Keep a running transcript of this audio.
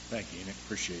Thank you, Enoch.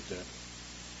 Appreciate that.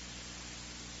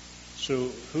 So,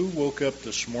 who woke up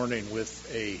this morning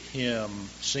with a hymn,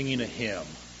 singing a hymn?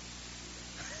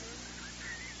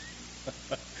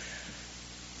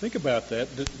 Think about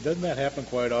that. Doesn't that happen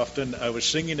quite often? I was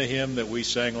singing a hymn that we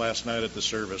sang last night at the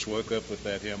service, woke up with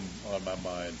that hymn on my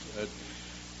mind.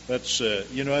 That's,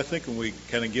 I think when we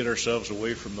kind of get ourselves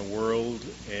away from the world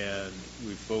and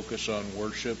we focus on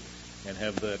worship and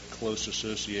have that close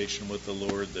association with the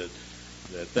Lord,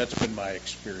 that's been my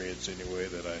experience anyway,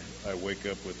 that I wake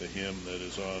up with a hymn that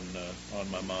is on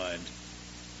my mind.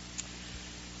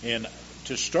 And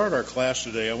to start our class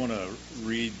today, I want to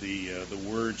read the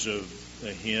words of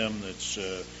a hymn that's,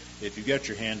 if you've got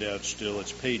your handout still,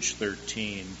 it's page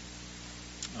 13.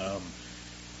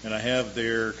 And I have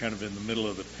there, kind of in the middle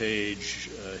of the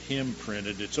page, a hymn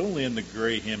printed. It's only in the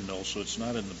gray hymnal, so it's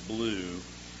not in the blue.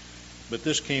 But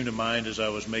this came to mind as I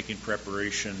was making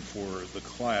preparation for the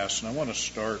class, and I want to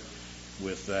start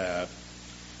with that.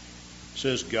 It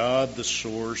says, God, the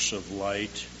source of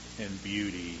light and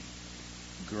beauty,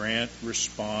 grant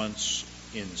response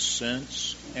in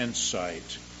sense and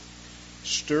sight.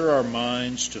 Stir our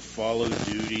minds to follow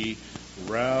duty,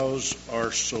 rouse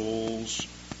our souls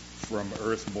from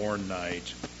earthborn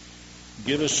night.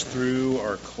 Give us through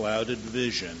our clouded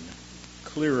vision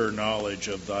clearer knowledge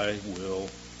of thy will,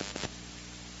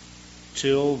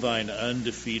 till thine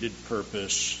undefeated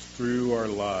purpose through our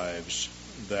lives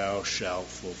thou shalt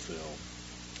fulfill.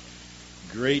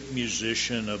 Great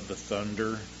musician of the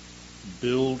thunder,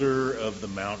 builder of the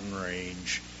mountain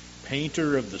range,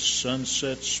 painter of the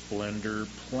sunset splendor,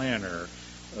 planner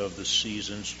of the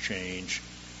seasons' change,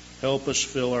 help us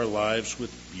fill our lives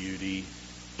with beauty,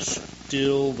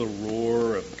 still the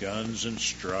roar of guns and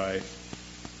strife,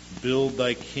 build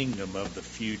thy kingdom of the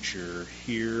future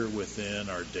here within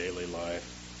our daily life.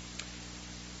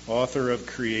 Author of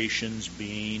creation's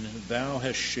being, thou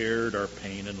hast shared our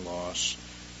pain and loss,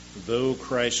 through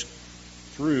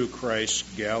Christ's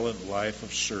gallant life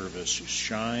of service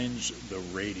shines the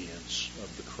radiance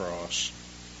of the cross.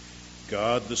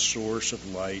 God, the source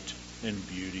of light and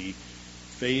beauty,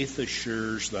 faith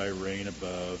assures thy reign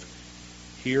above.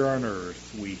 Here on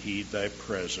earth we heed thy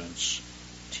presence.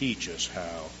 Teach us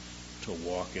how to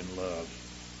walk in love.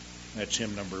 That's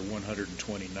hymn number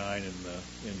 129 in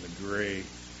the gray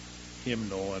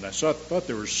hymnal. And I thought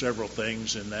there were several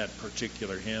things in that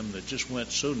particular hymn that just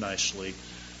went so nicely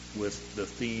with the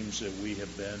themes that we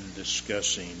have been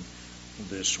discussing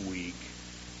this week.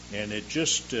 And it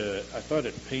just, I thought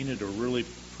it painted a really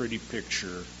pretty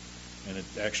picture, and it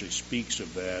actually speaks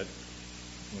of that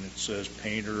when it says,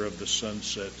 painter of the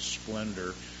sunset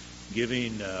splendor,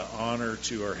 giving honor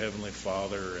to our Heavenly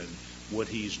Father and what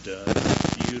He's done,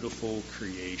 beautiful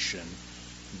creation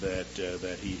that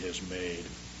He has made.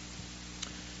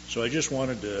 So I just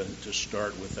wanted to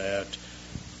start with that.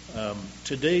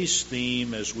 Today's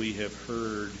theme, as we have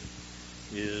heard,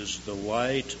 is the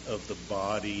light of the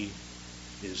body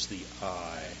is the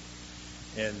eye.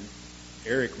 And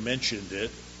Eric mentioned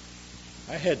it.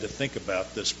 I had to think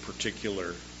about this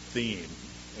particular theme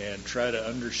and try to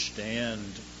understand,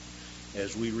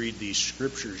 as we read these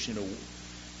scriptures,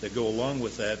 that go along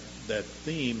with that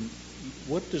theme,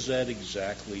 what does that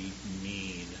exactly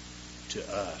mean to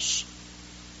us?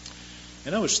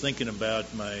 And I was thinking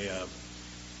about my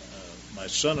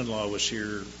son-in-law was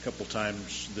here a couple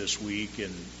times this week,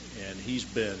 and he's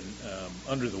been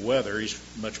under the weather. He's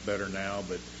much better now,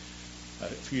 but a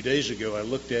few days ago I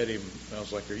looked at him and I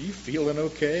was like, are you feeling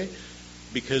okay?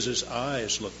 Because his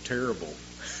eyes looked terrible.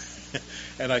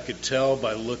 And I could tell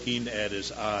by looking at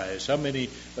his eyes. How many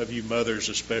of you mothers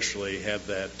especially have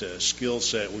that skill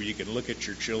set where you can look at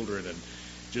your children and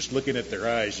just looking at their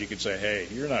eyes you can say, hey,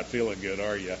 you're not feeling good,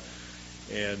 are you?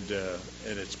 And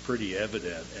it's pretty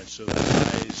evident. And so the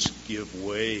eyes give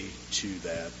way to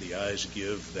that. The eyes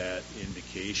give that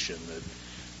indication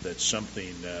that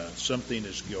something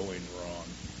is going wrong.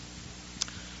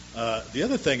 The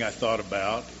other thing I thought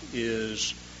about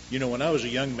is, when I was a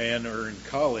young man or in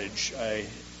college,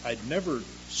 I'd never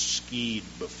skied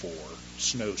before,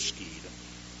 snow skied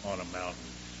on a mountain.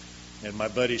 And my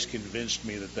buddies convinced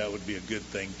me that would be a good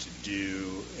thing to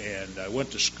do. And I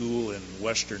went to school in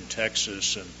western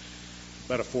Texas, and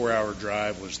about a 4-hour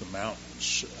drive was the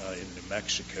mountains in New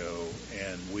Mexico.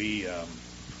 And we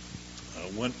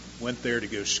went there to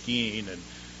go skiing, and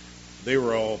they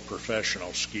were all professional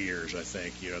skiers, I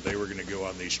think. They were going to go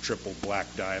on these triple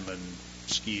black diamond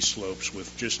ski slopes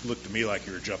with just looked to me like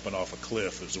you were jumping off a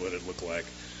cliff is what it looked like.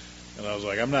 And I was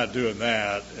like, I'm not doing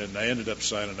that. And I ended up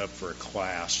signing up for a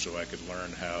class so I could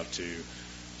learn how to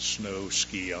snow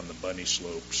ski on the bunny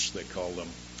slopes, they call them.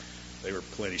 they were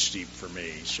plenty steep for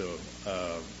me. So,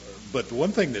 but the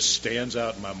one thing that stands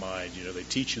out in my mind, they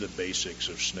teach you the basics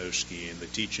of snow skiing. They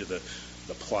teach you the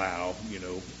plow,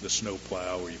 the snow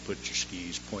plow where you put your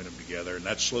skis, point them together, and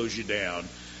that slows you down,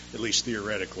 at least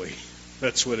theoretically.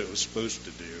 That's what it was supposed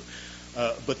to do.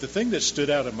 But the thing that stood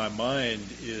out in my mind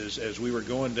is as we were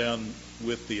going down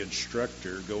with the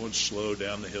instructor, going slow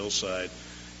down the hillside,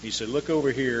 he said, look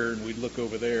over here, and we'd look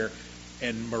over there,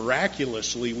 and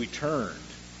miraculously we turned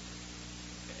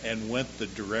and went the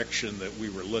direction that we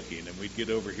were looking. And we'd get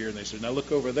over here, and they said, now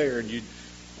look over there, and you'd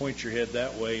point your head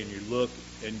that way, and you'd look,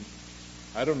 and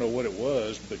I don't know what it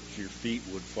was, but your feet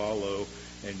would follow,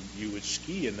 and you would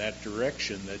ski in that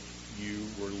direction that you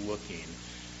were looking.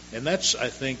 And that's, I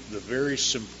think, the very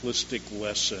simplistic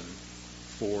lesson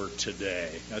for today.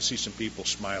 I see some people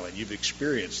smiling. You've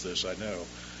experienced this, I know.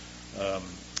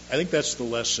 I think that's the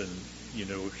lesson,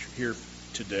 here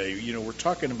today. We're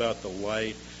talking about the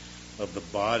light of the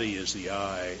body as the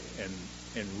eye,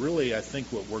 and really I think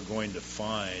what we're going to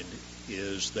find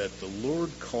is that the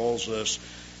Lord calls us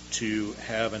to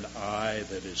have an eye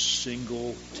that is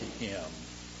single to Him.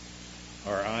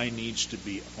 Our eye needs to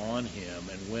be on Him,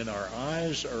 and when our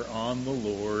eyes are on the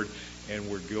Lord and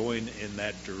we're going in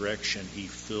that direction, He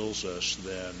fills us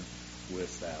then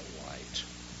with that light.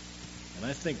 And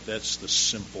I think that's the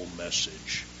simple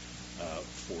message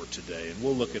for today. And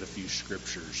we'll look at a few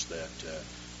scriptures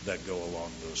that go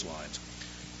along those lines.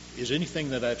 Is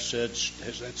anything that I've said,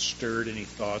 has that stirred any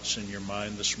thoughts in your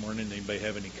mind this morning? Anybody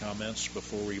have any comments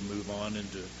before we move on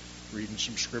into reading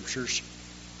some scriptures?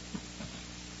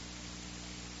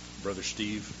 Brother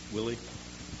Steve, Willie?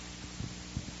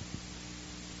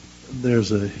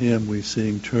 There's a hymn we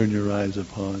sing, Turn Your Eyes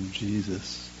Upon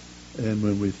Jesus. And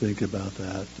when we think about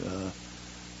that,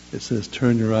 it says,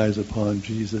 turn your eyes upon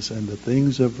Jesus, and the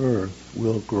things of earth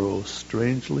will grow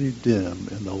strangely dim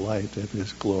in the light of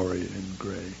His glory and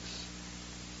grace.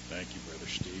 Thank you, Brother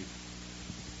Steve.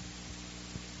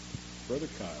 Brother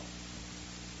Kyle.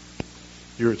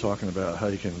 You were talking about how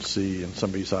you can see in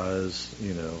somebody's eyes,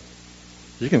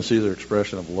 you can see their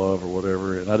expression of love or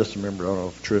whatever. And I just remember, I don't know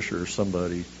if Tricia or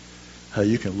somebody, how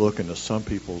you can look into some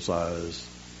people's eyes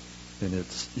and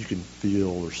you can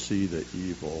feel or see the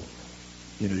evil.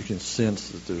 You can sense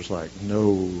that there's like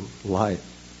no light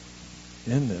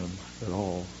in them at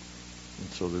all. And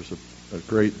so there's a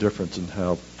great difference in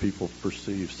how people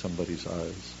perceive somebody's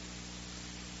eyes.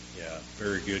 Yeah,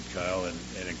 very good, Kyle. And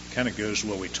it kind of goes to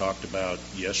what we talked about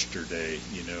yesterday,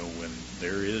 when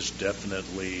there is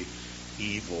definitely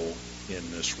evil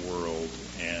in this world,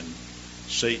 and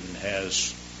Satan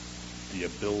has the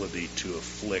ability to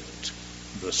afflict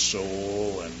the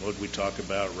soul, and what we talk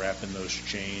about, wrapping those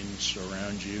chains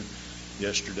around you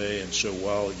yesterday. And so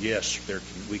while, yes,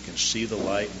 we can see the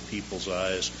light in people's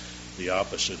eyes, the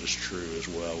opposite is true as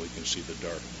well. We can see the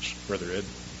darkness. Brother Ed?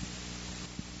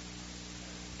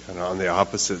 Kind of on the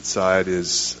opposite side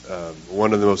is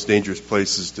one of the most dangerous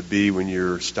places to be when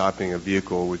you're stopping a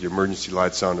vehicle with your emergency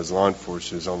lights on as law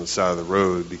enforcement is on the side of the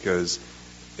road, because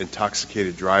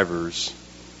intoxicated drivers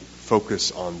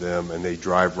focus on them and they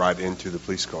drive right into the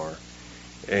police car.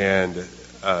 And,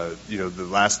 the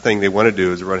last thing they want to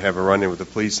do is have a run-in with the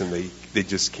police, and they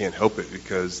just can't help it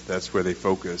because that's where they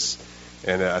focus.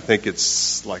 And I think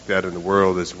it's like that in the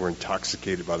world, as we're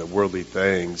intoxicated by the worldly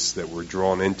things that we're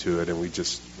drawn into it, and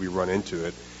we run into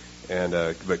it. And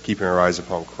but keeping our eyes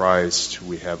upon Christ,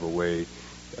 we have a way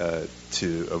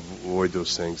to avoid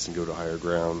those things and go to higher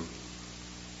ground.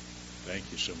 Thank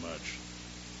you so much.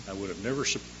 I would have never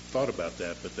thought about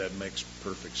that, but that makes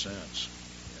perfect sense.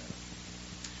 Yeah.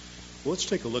 Well, let's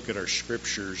take a look at our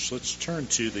scriptures. Let's turn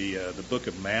to the book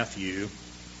of Matthew,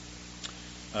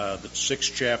 the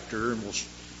 6th chapter, and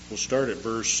we'll start at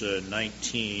verse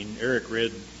 19. Eric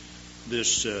read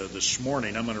this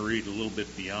morning. I'm going to read a little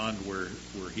bit beyond where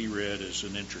he read as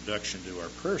an introduction to our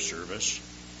prayer service.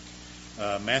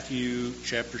 Matthew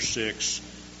chapter 6,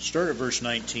 start at verse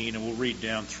 19, and we'll read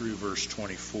down through verse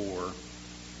 24.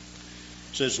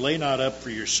 It says, lay not up for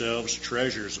yourselves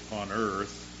treasures upon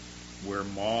earth, where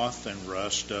moth and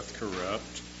rust doth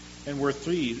corrupt, and where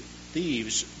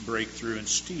thieves break through and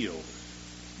steal.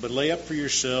 But lay up for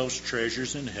yourselves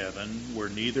treasures in heaven, where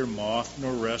neither moth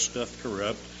nor rust doth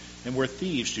corrupt, and where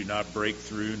thieves do not break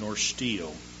through nor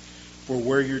steal. For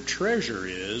where your treasure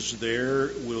is,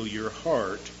 there will your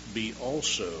heart be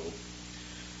also.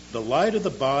 The light of the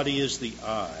body is the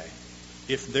eye.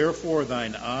 If therefore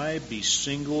thine eye be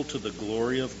single to the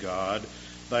glory of God,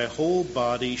 thy whole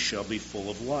body shall be full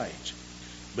of light.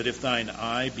 But if thine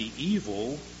eye be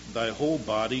evil, thy whole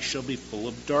body shall be full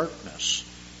of darkness.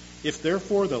 If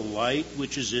therefore the light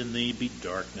which is in thee be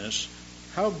darkness,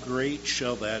 how great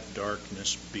shall that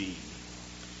darkness be?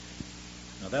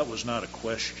 Now that was not a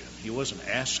question. He wasn't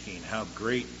asking how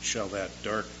great shall that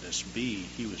darkness be.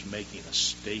 He was making a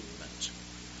statement.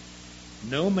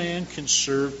 No man can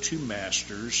serve two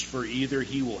masters, for either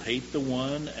he will hate the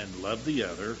one and love the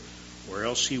other, or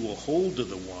else he will hold to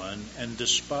the one and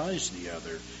despise the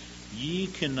other. Ye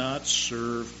cannot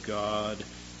serve God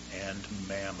and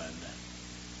mammon.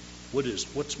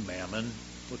 What's mammon?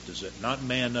 What is it? Not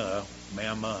manna,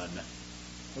 mammon.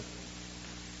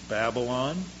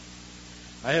 Babylon.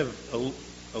 I have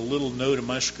a little note in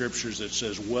my scriptures that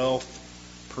says wealth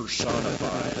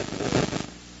personified,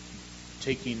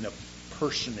 taking a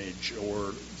personage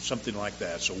or something like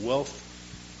that. So wealth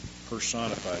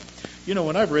personified. You know,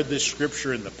 when I've read this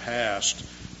scripture in the past,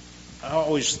 I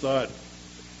always thought,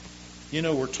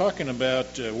 we're talking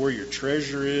about where your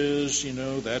treasure is.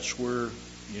 That's where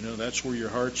your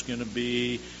heart's going to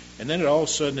be. And then all of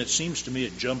a sudden, it seems to me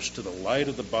it jumps to the light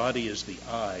of the body is the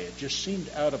eye. It just seemed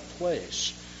out of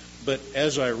place. But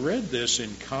as I read this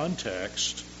in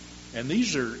context, and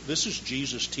this is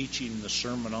Jesus teaching the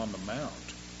Sermon on the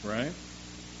Mount, right?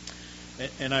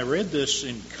 And I read this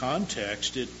in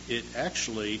context, it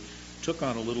actually took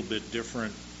on a little bit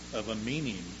different of a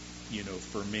meaning,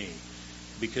 for me.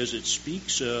 Because it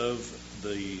speaks of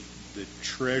the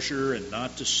treasure and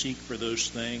not to seek for those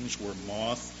things where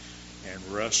moth and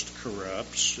rust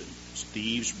corrupts, and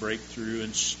thieves break through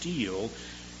and steal.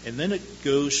 And then it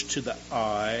goes to the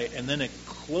eye, and then it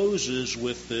closes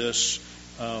with this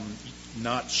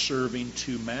not serving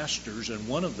two masters, and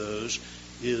one of those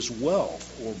is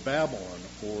wealth or Babylon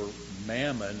or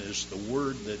mammon is the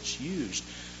word that's used.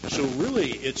 So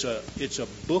really, it's a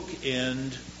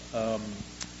bookend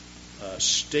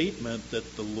statement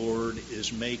that the Lord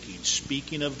is making,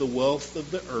 speaking of the wealth of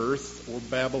the earth or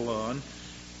Babylon,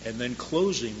 and then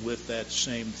closing with that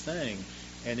same thing.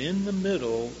 And in the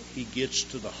middle, he gets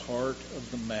to the heart of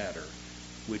the matter,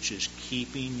 which is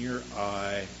keeping your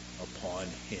eye upon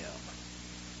him.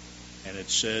 And it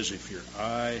says, if your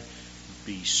eye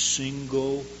be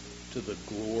single to the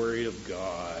glory of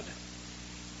God,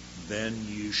 then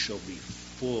you shall be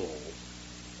full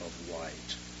of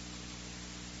light.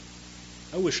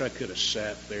 I wish I could have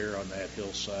sat there on that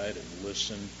hillside and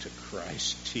listened to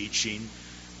Christ teaching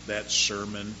that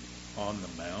Sermon on the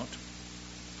Mount.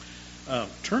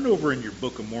 Turn over in your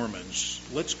Book of Mormons.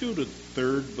 Let's go to the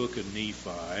third book of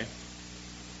Nephi,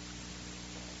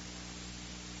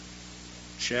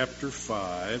 chapter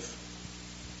 5,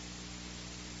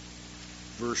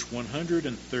 verse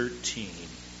 113.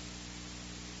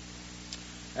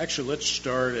 Actually, let's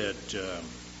start at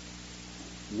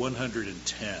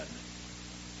 110,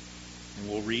 and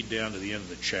we'll read down to the end of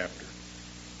the chapter.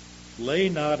 Lay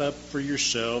not up for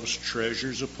yourselves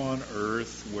treasures upon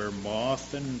earth, where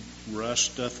moth and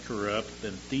rust doth corrupt,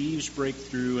 and thieves break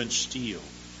through and steal.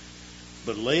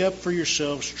 But lay up for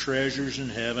yourselves treasures in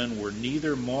heaven, where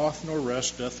neither moth nor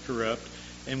rust doth corrupt,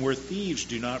 and where thieves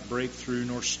do not break through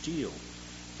nor steal.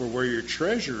 For where your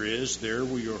treasure is, there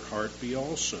will your heart be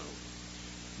also.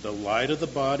 The light of the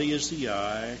body is the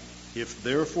eye. If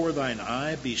therefore thine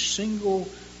eye be single,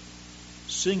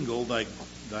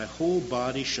 thy whole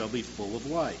body shall be full of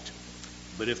light.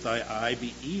 But if thy eye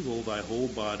be evil, thy whole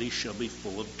body shall be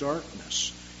full of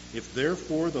darkness. If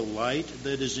therefore the light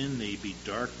that is in thee be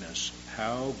darkness,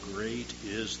 how great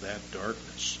is that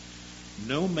darkness?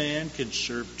 No man can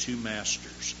serve two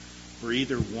masters, for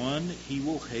either one he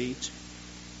will hate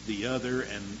the other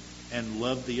and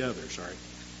love the other.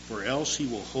 For else he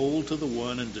will hold to the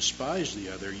one and despise the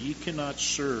other. Ye cannot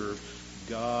serve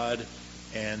God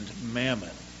and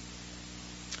mammon.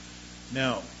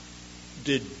 Now,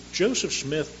 did Joseph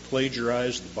Smith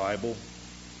plagiarize the Bible?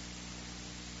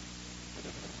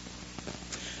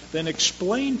 Then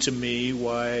explain to me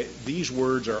why these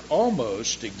words are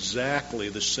almost exactly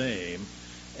the same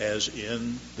as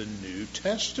in the New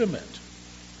Testament.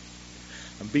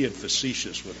 I'm being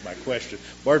facetious with my question.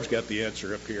 Barb's got the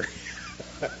answer up here.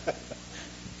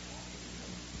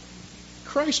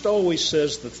 Christ always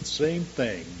says the same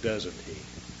thing, doesn't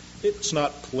he? It's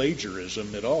not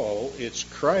plagiarism at all. It's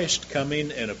Christ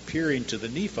coming and appearing to the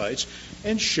Nephites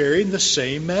and sharing the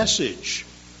same message.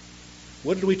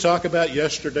 What did we talk about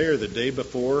yesterday or the day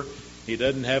before? He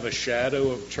doesn't have a shadow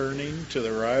of turning to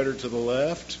the right or to the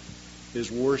left.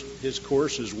 His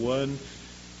course is one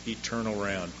eternal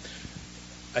round.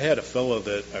 I had a fellow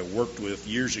that I worked with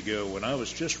years ago when I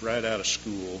was just right out of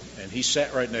school, and he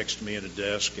sat right next to me at a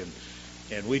desk,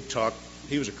 and we'd talk.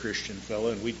 He was a Christian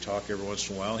fellow, and we'd talk every once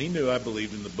in a while. He knew I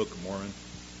believed in the Book of Mormon.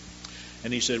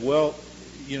 And he said, well,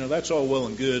 that's all well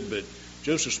and good, but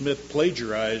Joseph Smith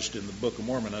plagiarized in the Book of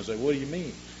Mormon. I was like, what do you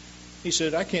mean? He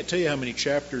said, I can't tell you how many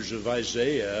chapters of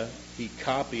Isaiah he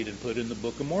copied and put in the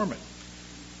Book of Mormon.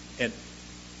 And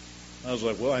I was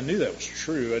like, well, I knew that was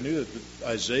true. I knew that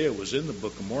Isaiah was in the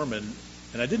Book of Mormon,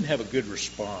 and I didn't have a good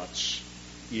response,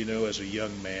 as a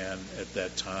young man at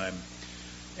that time.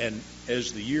 And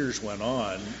as the years went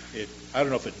on, I don't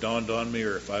know if it dawned on me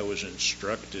or if I was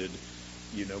instructed,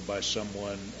 by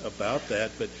someone about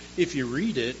that. But if you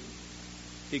read it,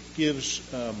 it gives,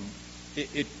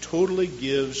 it totally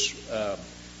gives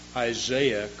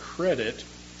Isaiah credit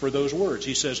for those words.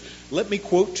 He says, let me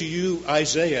quote to you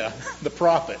Isaiah, the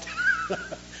prophet.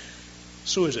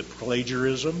 So is it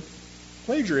plagiarism?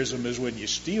 Plagiarism is when you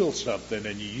steal something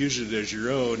and you use it as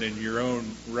your own in your own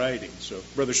writing. So,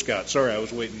 Brother Scott, sorry I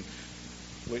was waiting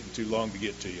too long to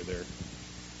get to you there.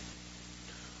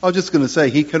 I was just going to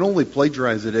say, he can only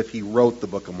plagiarize it if he wrote the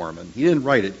Book of Mormon. He didn't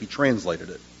write it, he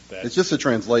translated it. It's just a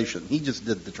translation. He just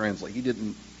did the translate. He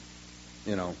didn't,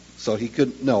 so he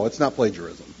could, no, it's not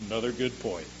plagiarism. Another good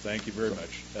point. Thank you very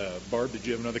much. Barb, did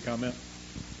you have another comment?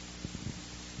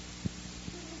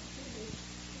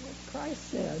 What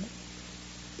Christ said,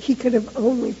 he could have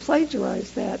only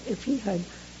plagiarized that if he had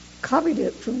copied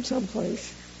it from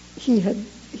someplace. He had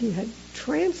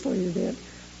translated it.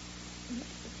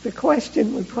 The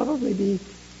question would probably be,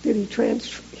 did he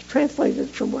translate it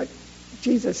from what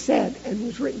Jesus said and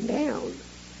was written down?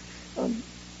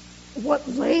 What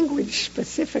language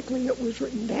specifically it was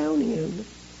written down in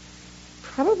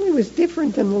probably was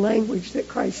different than the language that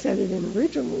Christ said it in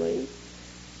originally.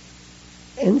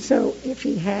 And so if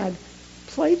he had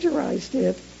plagiarized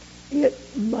it, it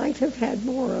might have had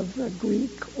more of the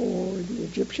Greek or the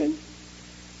Egyptian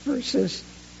versus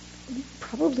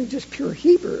probably just pure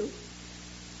Hebrew,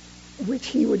 which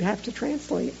he would have to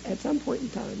translate at some point in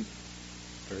time.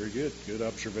 Very good. Good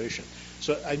observation.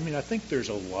 So, I think there's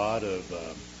a lot of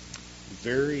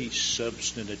very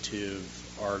substantive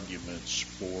arguments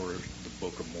for the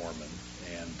Book of Mormon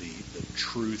and the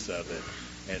truth of it.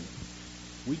 And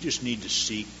we just need to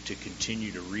seek to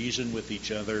continue to reason with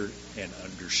each other and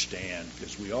understand,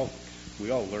 because we all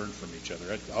learn from each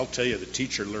other. I'll tell you, the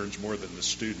teacher learns more than the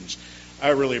students. I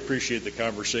really appreciate the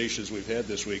conversations we've had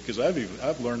this week, because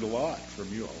I've learned a lot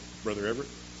from you all. Brother Everett?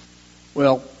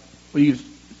 Well, when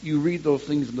you read those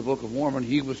things in the Book of Mormon,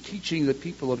 he was teaching the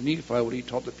people of Nephi what he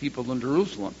taught the people in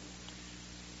Jerusalem.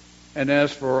 And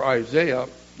as for Isaiah,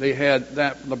 they had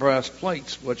that from the brass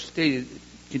plates, which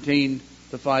contained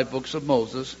the 5 books of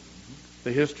Moses,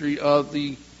 the history of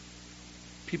the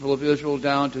people of Israel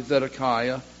down to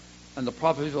Zedekiah, and the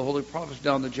prophecies of the holy prophets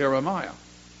down to Jeremiah.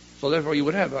 So therefore you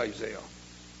would have Isaiah.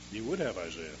 You would have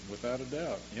Isaiah, without a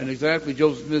doubt. Yeah. And exactly,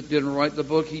 Joseph Smith didn't write the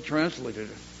book, he translated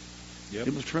it. Yep.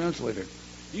 It was translated.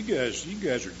 You guys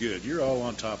are good. You're all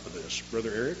on top of this.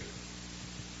 Brother Eric?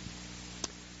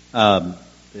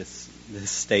 This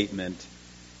statement,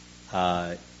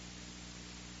 let's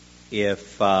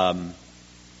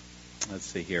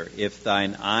see here. If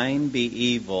thine eye be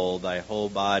evil, thy whole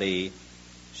body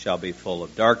shall be full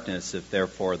of darkness. If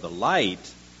therefore the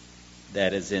light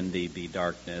that is in thee be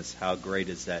darkness, how great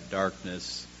is that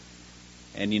darkness?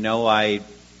 And in life,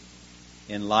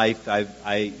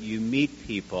 you meet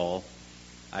people.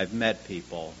 I've met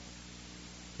people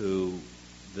who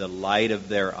the light of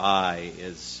their eye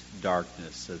is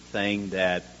darkness. The thing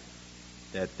that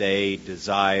they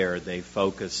desire, they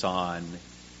focus on,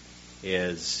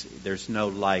 is there's no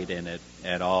light in it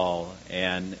at all.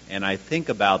 And I think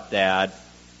about that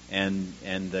and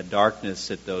the darkness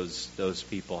that those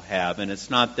people have. And it's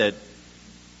not that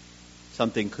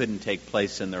something couldn't take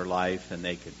place in their life and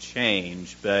they could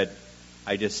change, but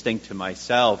I just think to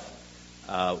myself,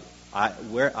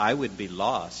 where I would be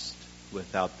lost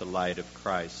without the light of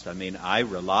Christ. I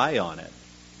rely on it,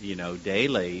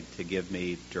 daily to give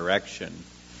me direction.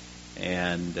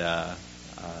 And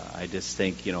I just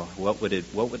think, what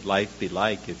would life be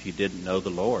like if you didn't know the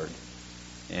Lord?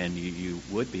 And you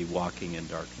would be walking in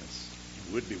darkness.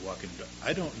 You would be walking in darkness.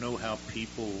 I don't know how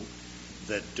people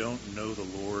that don't know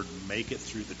the Lord make it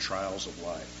through the trials of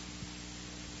life.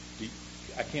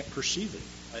 I can't perceive it.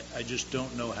 I just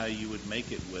don't know how you would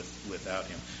make it without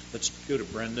him. Let's go to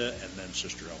Brenda and then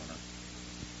Sister Eleanor.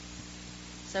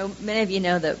 So many of you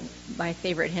know that my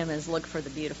favorite hymn is Look for the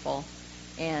Beautiful.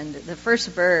 And the first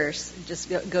verse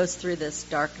just goes through this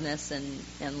darkness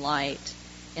and light.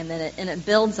 And then it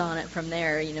builds on it from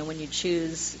there, when you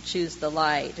choose the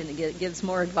light. And it gives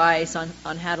more advice on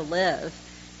how to live.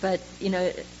 But,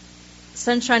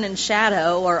 sunshine and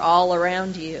shadow are all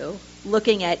around you.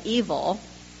 Looking at evil,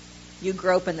 you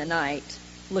grope in the night,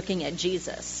 looking at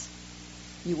Jesus.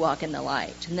 you walk in the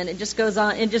light. And then it just goes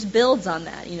on, it just builds on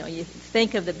that. You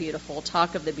think of the beautiful,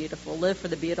 talk of the beautiful, live for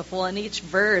the beautiful, and each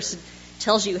verse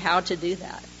tells you how to do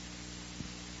that.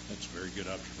 That's a very good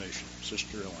observation.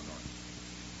 Sister Eleanor.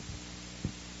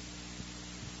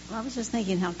 Well, I was just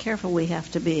thinking how careful we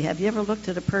have to be. Have you ever looked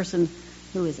at a person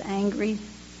who is angry?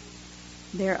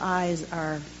 Their eyes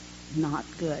are not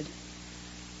good.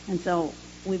 And so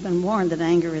we've been warned that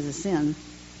anger is a sin.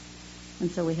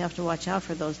 And so we have to watch out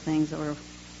for those things or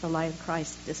the light of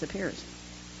Christ disappears.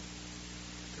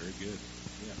 Very good.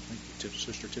 Yeah, thank you.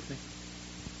 Sister Tiffany?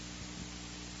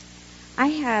 I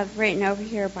have written over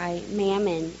here by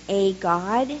Mammon, a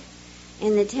God.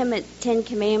 In the Ten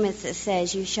Commandments it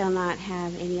says, you shall not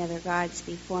have any other gods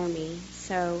before me.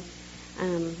 So, I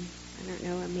don't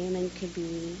know, a mammon could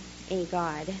be a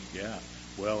god. Yeah.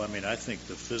 Well, I think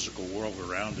the physical world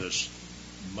around us,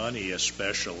 money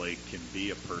especially, can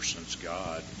be a person's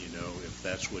god, if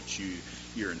that's what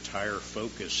your entire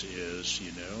focus is,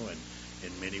 and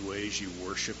in many ways you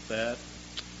worship that.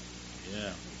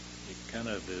 Yeah. It kind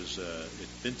of is,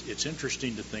 it's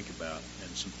interesting to think about,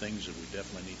 and some things that we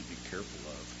definitely need to be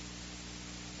careful of.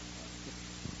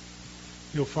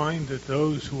 You'll find that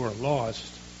those who are lost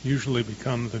usually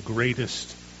become the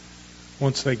greatest.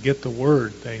 Once they get the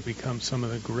word, they become some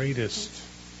of the greatest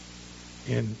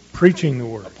in preaching the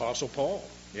word. Apostle Paul,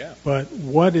 yeah. But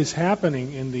what is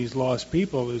happening in these lost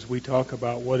people is we talk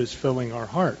about what is filling our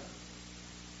heart.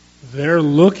 They're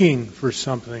looking for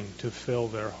something to fill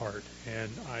their heart,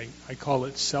 and I call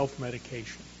it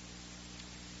self-medication.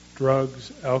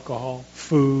 Drugs, alcohol,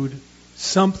 food,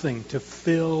 something to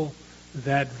fill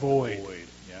that void.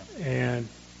 Yeah. And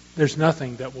there's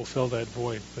nothing that will fill that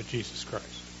void but Jesus Christ.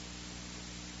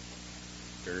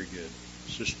 Very good.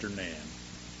 Sister Nan.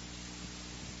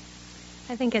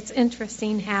 I think it's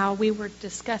interesting how we were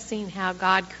discussing how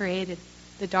God created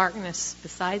the darkness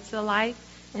besides the light.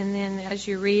 And then as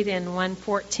you read in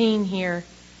 1:14 here,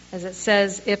 as it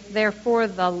says, if therefore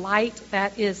the light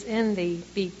that is in thee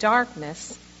be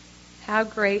darkness, how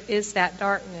great is that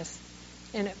darkness?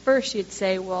 And at first you'd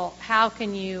say, well, how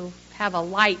can you have a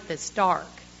light that's dark?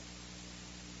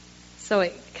 So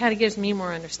it kind of gives me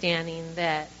more understanding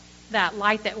that that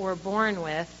light that we're born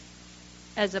with,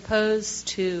 as opposed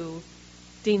to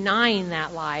denying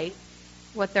that light,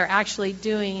 what they're actually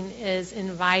doing is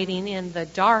inviting in the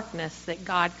darkness that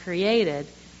God created,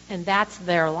 and that's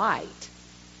their light.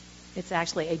 It's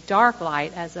actually a dark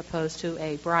light as opposed to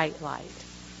a bright light.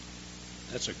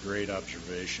 That's a great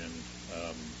observation.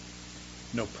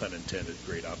 No pun intended,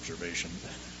 great observation.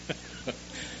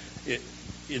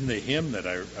 In the hymn that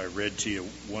I read to you,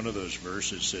 one of those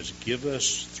verses says, give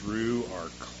us through our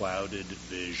clouded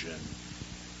vision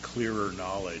clearer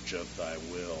knowledge of thy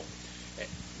will.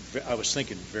 I was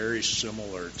thinking very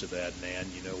similar to that, Nan.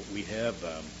 We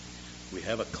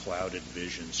have a clouded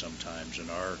vision sometimes, and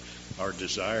our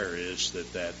desire is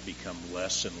that become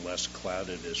less and less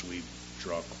clouded as we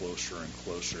draw closer and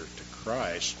closer to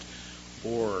Christ.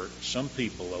 Or some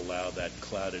people allow that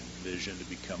clouded vision to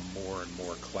become more and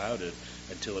more clouded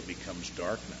until it becomes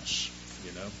darkness.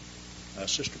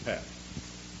 Sister Pat.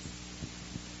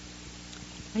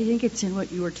 I think it's in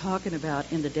what you were talking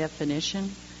about in the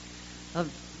definition of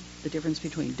the difference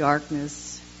between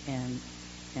darkness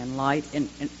and light.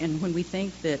 And when we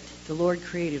think that the Lord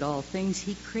created all things,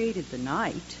 He created the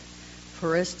night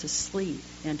for us to sleep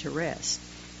and to rest.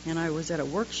 And I was at a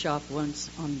workshop once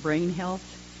on brain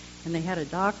health, and they had a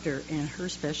doctor, and her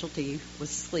specialty was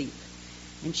sleep.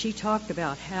 And she talked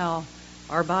about how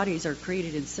our bodies are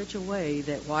created in such a way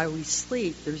that while we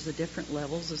sleep, there's the different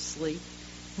levels of sleep.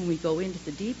 When we go into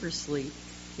the deeper sleep,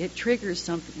 it triggers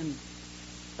something, and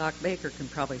Doc Baker can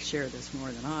probably share this more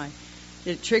than I.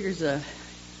 It triggers the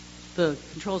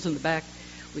controls in the back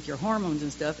with your hormones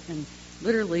and stuff, and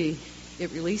literally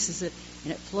it releases it,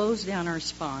 and it flows down our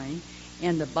spine,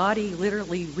 and the body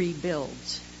literally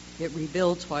rebuilds. It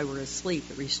rebuilds while we're asleep.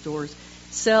 It restores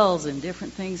cells and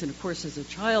different things, and of course as a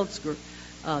child's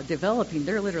developing,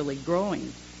 they're literally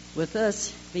growing. With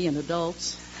us being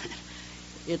adults,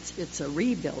 it's a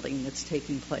rebuilding that's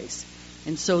taking place.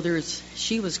 And so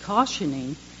she was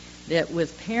cautioning that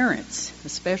with parents,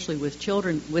 especially with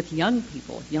children, with young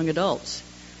people, young adults,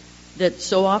 that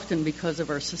so often because of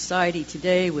our society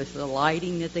today with the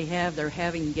lighting that they have, they're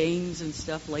having games and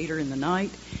stuff later in the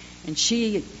night. And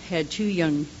she had 2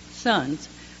 young sons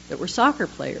that were soccer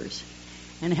players,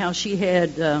 and how she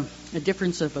had a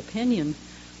difference of opinion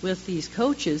with these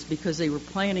coaches because they were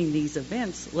planning these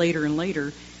events later and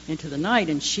later into the night.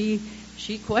 And she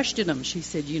questioned them. She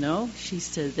said,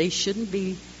 they shouldn't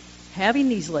be having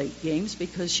these late games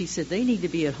because she said they need to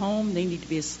be at home, they need to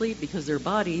be asleep because their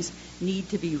bodies need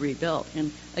to be rebuilt.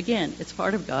 And again, it's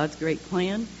part of God's great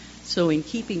plan. So in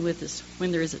keeping with this,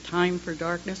 when there is a time for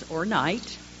darkness or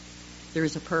night, there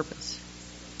is a purpose.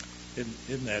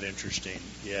 Isn't that interesting?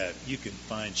 Yeah, you can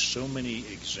find so many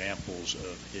examples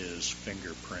of his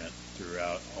fingerprint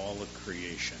throughout all of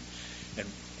creation.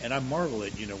 And I marvel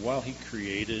at, while he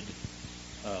created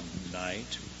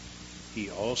night, he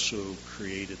also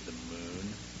created the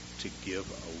moon to give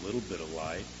a little bit of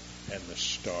light and the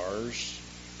stars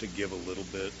to give a little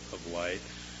bit of light.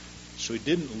 So he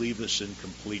didn't leave us in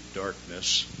complete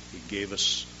darkness. He gave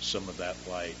us some of that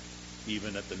light,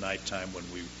 even at the nighttime when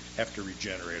we have to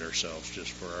regenerate ourselves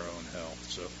just for our own health.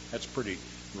 So that's pretty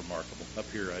remarkable. Up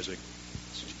here, Isaac,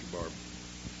 Sister Barb.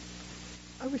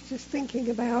 I was just thinking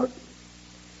about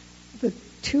the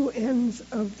two ends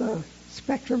of the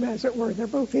spectrum, as it were. They're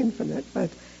both infinite, but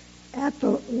at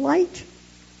the light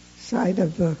side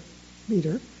of the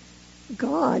meter,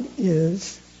 God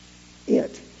is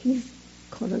it. He's,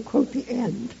 quote unquote, the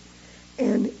end.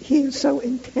 And he is so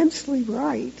intensely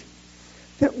right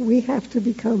that we have to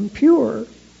become pure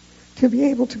to be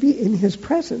able to be in his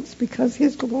presence because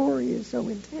his glory is so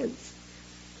intense.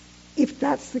 If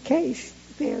that's the case,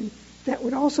 then that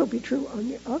would also be true on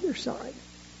the other side,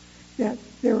 that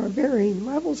there are varying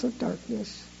levels of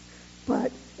darkness,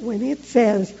 but when it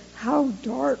says how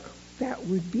dark that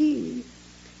would be,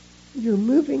 you're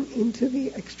moving into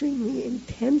the extremely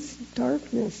intense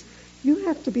darkness. You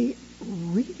have to be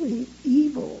really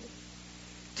evil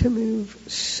to move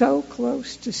so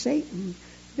close to Satan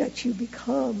that you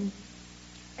become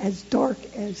as dark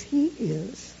as he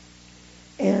is.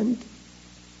 And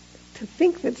to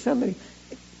think that somebody,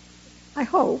 I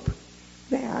hope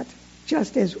that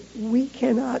just as we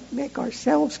cannot make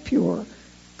ourselves pure,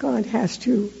 God has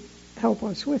to help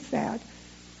us with that.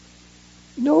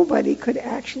 Nobody could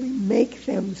actually make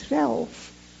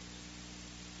themselves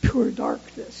pure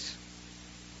darkness.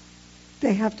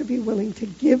 They have to be willing to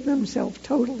give themselves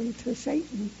totally to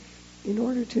Satan in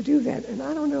order to do that. And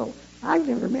I don't know. I've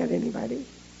never met anybody.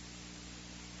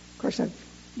 Of course, I've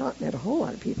not met a whole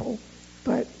lot of people,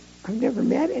 but I've never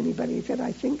met anybody that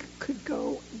I think could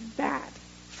go that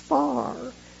far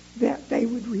that they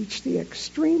would reach the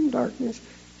extreme darkness,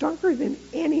 darker than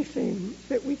anything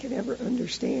that we could ever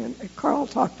understand. Carl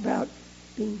talked about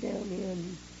being down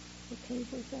in, what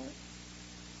cave was that?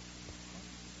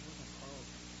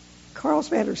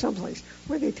 Carlsbad or someplace,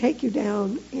 where they take you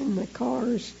down in the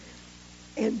cars,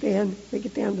 and then they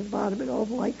get down to the bottom and all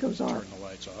the light goes off. Turn the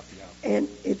lights off, yeah. And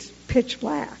it's pitch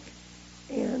black.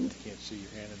 And you can't see your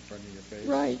hand in front of your face.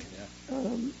 Right. Yeah.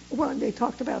 Well, and they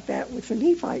talked about that with the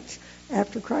Nephites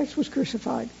after Christ was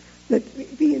crucified,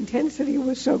 that the intensity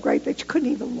was so great that you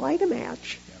couldn't even light a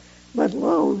match, let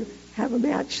alone have a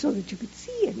match so that you could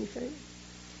see anything.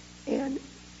 And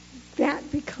that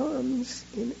becomes,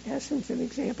 in essence, an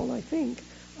example, I think,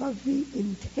 of the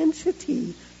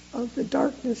intensity of the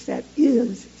darkness that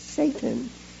is Satan.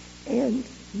 And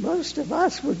most of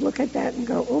us would look at that and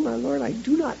go, oh, my Lord, I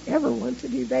do not ever want to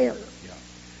be there. Yeah.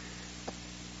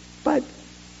 But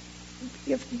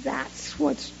if that's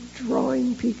what's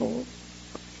drawing people,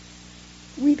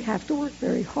 we'd have to work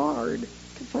very hard to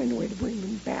find a way to bring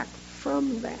them back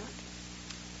from that.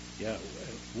 Yeah,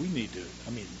 we need to,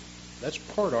 that's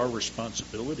part of our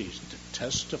responsibility is to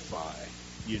testify,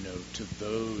 to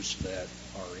those that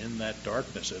are in that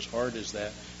darkness, as hard as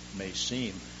that may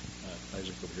seem.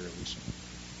 Isaac, over here, Lisa.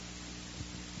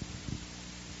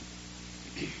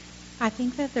 I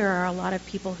think that there are a lot of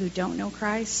people who don't know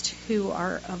Christ who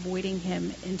are avoiding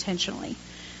him intentionally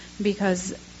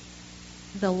because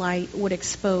the light would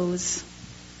expose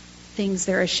things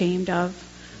they're ashamed of,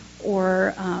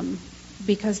 or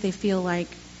because they feel like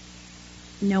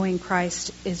knowing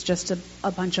Christ is just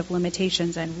a bunch of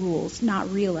limitations and rules,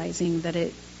 not realizing that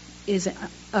it is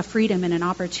a freedom and an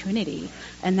opportunity.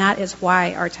 And that is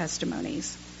why our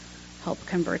testimonies help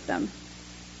convert them.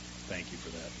 Thank you for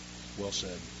that. Well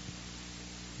said.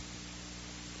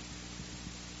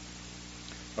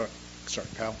 All right. Sorry,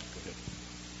 Kyle,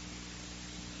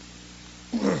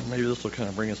 go ahead. Maybe this will kind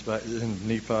of bring us back in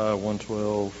Nephi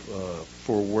 1:12.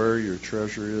 For where your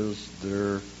treasure is,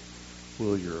 there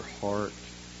will your heart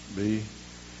be.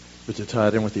 But to tie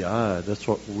it in with the eye, that's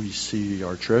what we see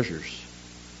our treasures.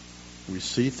 We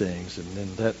see things, and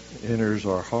then that enters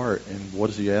our heart. And what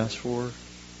does he ask for?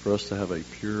 For us to have a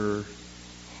pure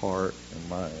heart and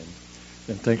mind.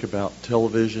 And think about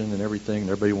television and everything.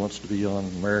 Everybody wants to be on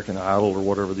American Idol or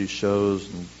whatever these shows,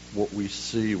 and what we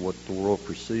see, what the world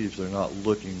perceives. They're not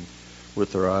looking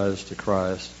with their eyes to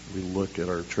Christ. We look at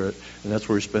our and that's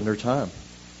where we spend our time.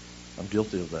 I'm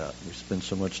guilty of that. We spend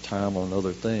so much time on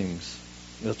other things.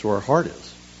 That's where our heart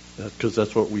is, because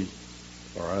that's what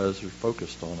our eyes are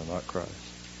focused on, and not Christ.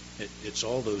 It's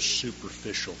all those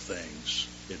superficial things,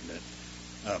 isn't it?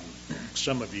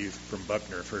 Some of you from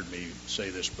Buckner have heard me say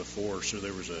this before. So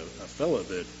there was a fellow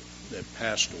that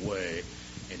passed away,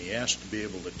 and he asked to be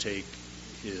able to take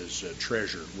his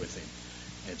treasure with him.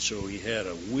 And so he had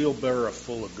a wheelbarrow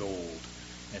full of gold,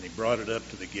 and he brought it up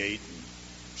to the gate, and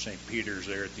St. Peter's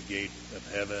there at the gate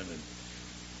of heaven, and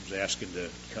he was asking to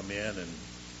come in, and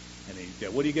he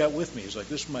got, what do you got with me? He's like,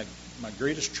 this is my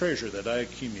greatest treasure that I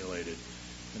accumulated.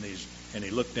 And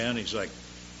he looked down, and he's like,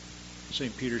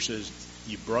 St. Peter says,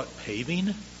 you brought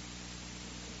paving?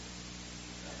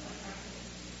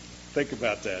 Think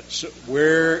about that. So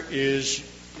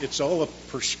it's all a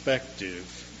perspective,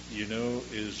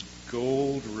 is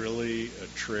gold really a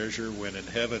treasure when in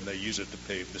heaven they use it to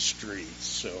pave the streets?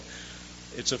 So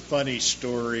it's a funny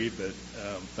story, but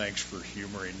thanks for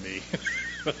humoring me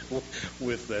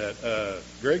with that.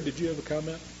 Greg, did you have a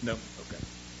comment? No? Okay.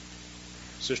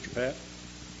 Sister Pat?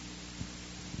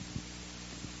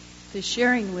 The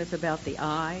sharing with about the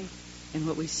eye and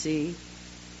what we see,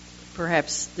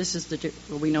 perhaps this is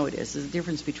we know it is the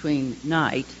difference between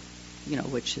night,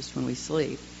 which is when we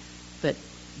sleep, but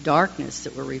darkness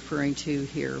that we're referring to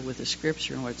here with the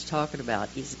scripture and what it's talking about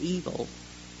is evil.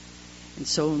 And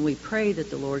so when we pray that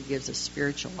the Lord gives us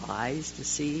spiritual eyes to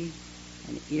see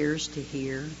and ears to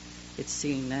hear, it's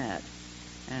seeing that.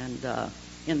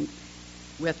 And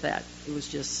with that, it was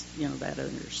just, that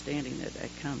understanding that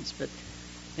comes. But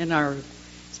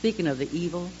speaking of the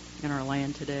evil in our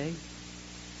land today,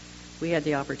 we had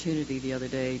the opportunity the other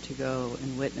day to go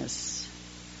and witness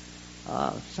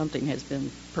something has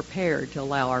been prepared to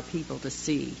allow our people to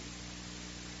see,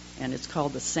 and it's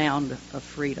called the Sound of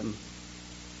Freedom,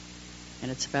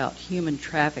 and it's about human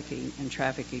trafficking and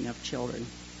trafficking of children.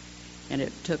 And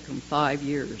it took them 5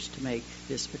 years to make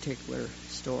this particular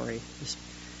story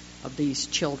of these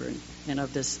children and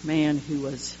of this man who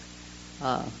was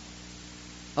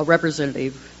a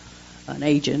representative, an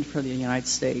agent for the United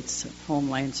States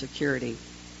Homeland Security,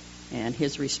 and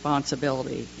his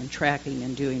responsibility in tracking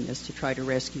and doing this to try to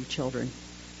rescue children.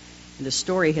 And the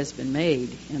story has been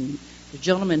made, and the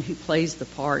gentleman who plays the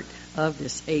part of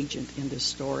this agent in this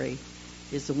story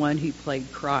is the one who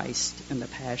played Christ in the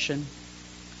Passion.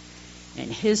 And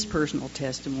his personal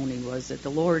testimony was that the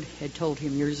Lord had told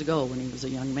him years ago when he was a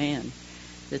young man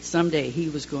that someday he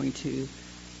was going to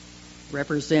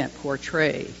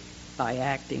portray by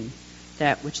acting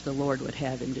that which the Lord would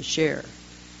have him to share.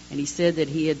 And he said that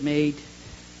he had made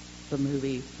the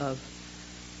movie of,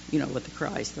 with the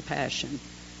Christ, the Passion.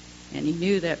 And he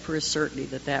knew that for a certainty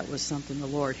that was something the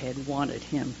Lord had wanted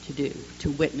him to do, to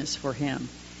witness for him.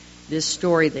 This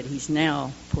story that he's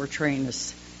now portraying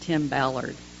as Tim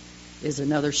Ballard is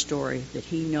another story that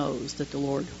he knows that the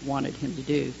Lord wanted him to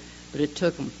do. But it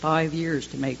took him 5 years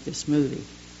to make this movie,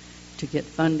 to get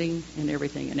funding and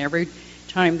everything. And every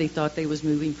time they thought they was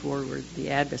moving forward, the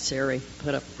adversary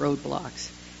put up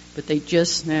roadblocks. But they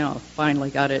just now finally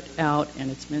got it out, and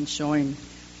it's been showing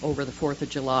over the 4th of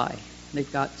July.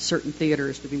 They've got certain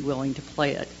theaters to be willing to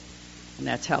play it, and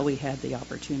that's how we had the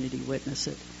opportunity to witness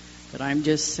it. But I'm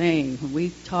just saying, when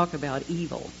we talk about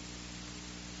evil,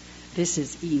 this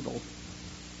is evil.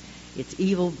 It's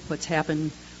evil what's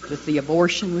happened with the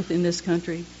abortion within this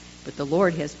country, but the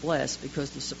Lord has blessed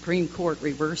because the Supreme Court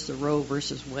reversed the Roe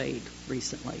versus Wade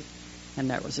recently, and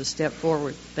that was a step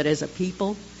forward. But as a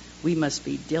people, we must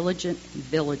be diligent and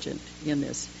vigilant in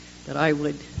this. But I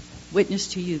would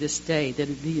witness to you this day that it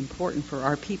would be important for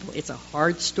our people. It's a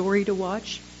hard story to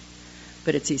watch,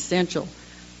 but it's essential.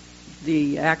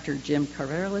 The actor Jim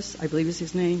Caviezel, I believe is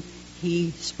his name, he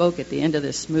spoke at the end of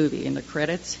this movie in the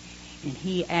credits, and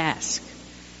he asked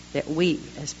that we,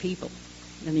 as people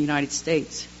in the United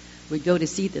States, would go to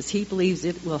see this. He believes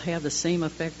it will have the same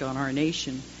effect on our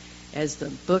nation as the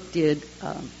book did,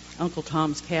 Uncle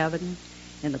Tom's Cabin,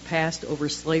 in the past over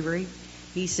slavery.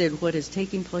 He said what is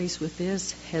taking place with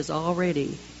this has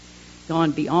already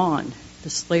gone beyond the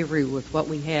slavery with what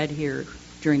we had here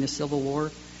during the Civil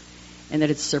War, and that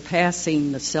it's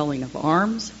surpassing the selling of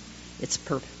arms. It's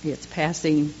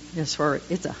passing as far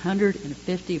as it's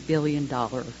 $150 billion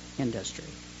industry.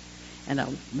 And a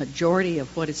majority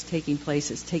of what is taking place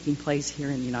here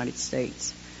in the United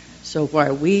States. So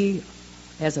while we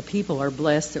as a people are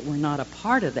blessed that we're not a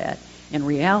part of that, in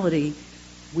reality,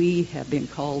 we have been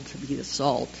called to be the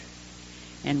salt.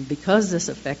 And because this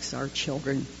affects our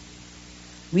children,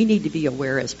 we need to be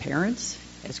aware as parents,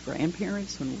 as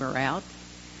grandparents when we're out.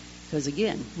 Because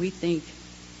again, we think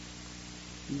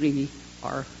we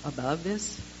are above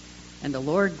this, And the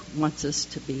Lord wants us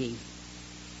to be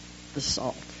the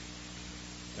salt.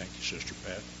 Thank you, Sister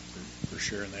Pat, for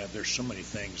sharing that. There's so many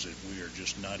things that we are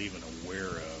just not even aware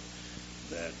of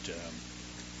that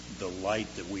the light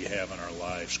that we have in our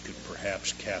lives could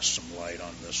perhaps cast some light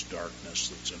on this darkness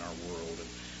that's in our world.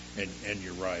 And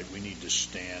you're right. We need to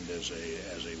stand as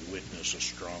a witness, a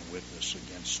strong witness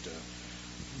against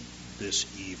this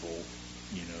evil,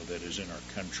 that is in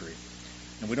our country.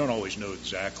 And we don't always know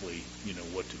exactly,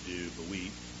 what to do, but we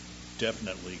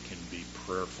definitely can be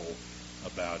prayerful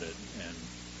about it.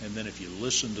 And then if you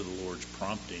listen to the Lord's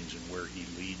promptings and where He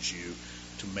leads you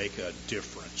to make a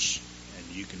difference,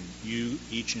 and you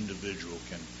each individual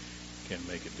can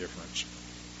make a difference.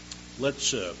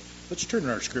 Let's turn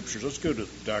to our scriptures. Let's go to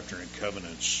Doctrine and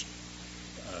Covenants,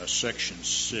 section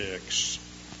 6,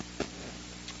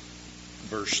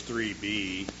 verse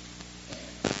 3b.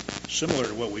 Similar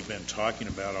to what we've been talking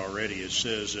about already, it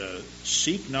says,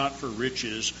 "Seek not for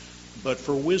riches, but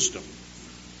for wisdom.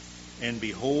 And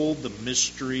behold, the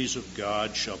mysteries of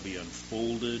God shall be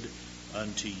unfolded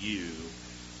unto you,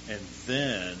 and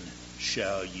then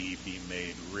shall ye be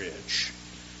made rich."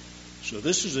 So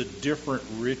this is a different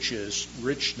richness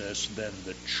than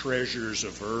the treasures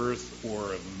of earth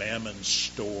or of Mammon's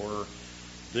store.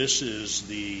 This is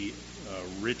the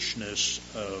richness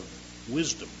of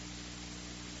wisdom,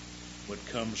 what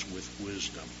comes with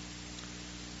wisdom.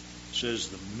 It says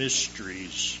the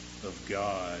mysteries of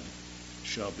God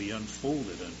shall be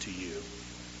unfolded unto you.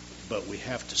 But we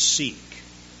have to seek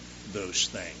those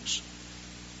things.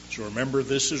 So remember,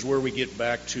 this is where we get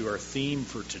back to our theme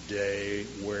for today,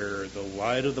 where the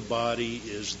light of the body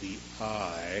is the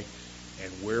eye,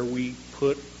 and where we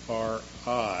put our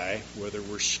eye, whether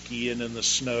we're skiing in the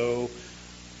snow,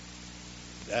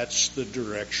 that's the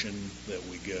direction that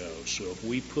we go. So if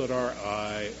we put our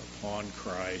eye upon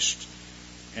Christ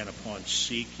and upon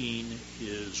seeking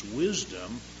His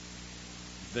wisdom,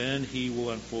 then He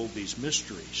will unfold these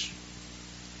mysteries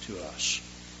to us.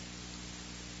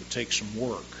 It takes some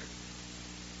work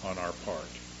on our part.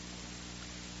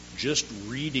 Just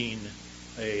reading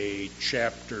a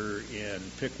chapter in,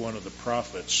 pick one of the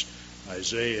prophets,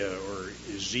 Isaiah or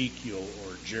Ezekiel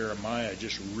or Jeremiah,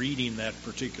 just reading that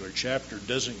particular chapter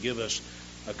doesn't give us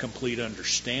a complete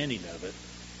understanding of it.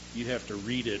 You have to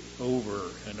read it over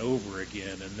and over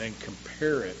again and then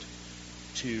compare it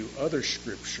to other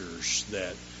scriptures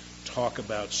that talk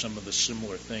about some of the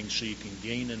similar things so you can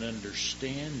gain an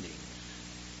understanding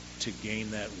to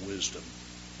gain that wisdom.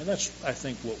 And that's, I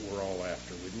think, what we're all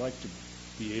after. We'd like to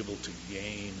be able to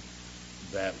gain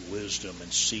that wisdom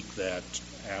and seek that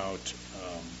out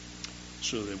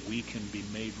so that we can be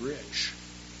made rich.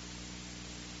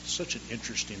 Such an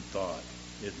interesting thought,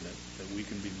 isn't it, that we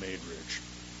can be made rich.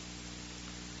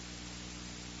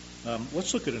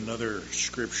 Let's look at another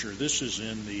scripture. This is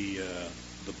in the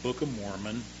Book of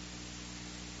Mormon.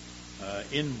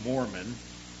 In Mormon,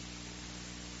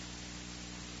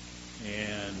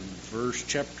 and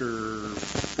chapter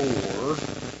 4,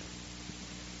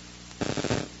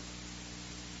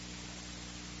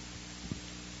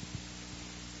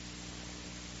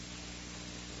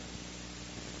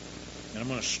 and I'm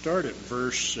going to start at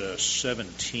verse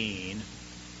 17.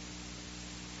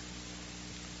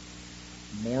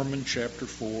 Mormon chapter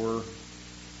 4,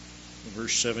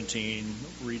 verse 17,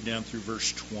 read down through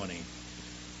verse 20. It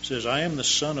says, "I am the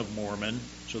son of Mormon,"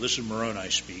 so this is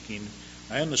Moroni speaking.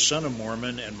 "I am the son of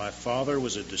Mormon, and my father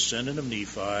was a descendant of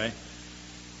Nephi,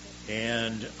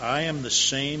 and I am the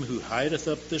same who hideth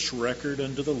up this record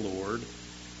unto the Lord.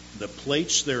 The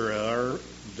plates thereof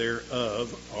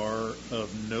are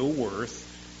of no worth,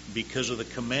 because of the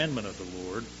commandment of the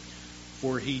Lord.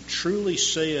 For he truly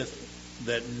saith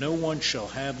that no one shall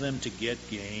have them to get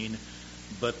gain,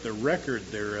 but the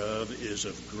record thereof is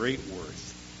of great worth.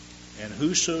 And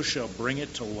whoso shall bring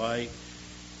it to light,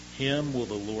 him will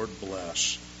the Lord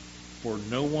bless. For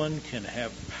no one can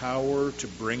have power to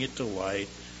bring it to light,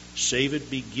 save it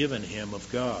be given him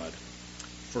of God.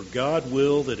 For God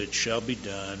will that it shall be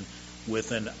done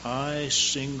with an eye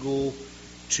single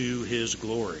to His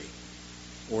glory,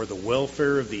 or the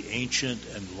welfare of the ancient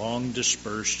and long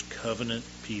dispersed covenant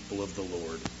people of the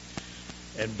Lord.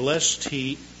 And blessed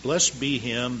be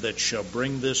him that shall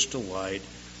bring this to light,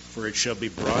 for it shall be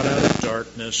brought out of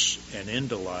darkness and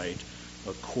into light,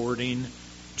 according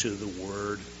to the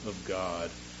word of God."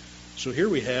 So here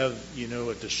we have,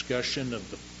 a discussion of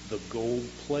the gold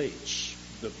plates,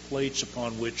 the plates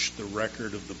upon which the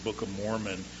record of the Book of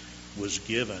Mormon was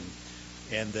given,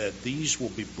 and that these will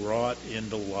be brought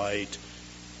into light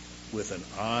with an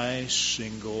eye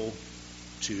single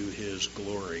to His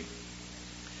glory.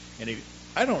 And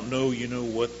I don't know,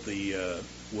 what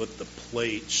the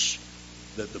plates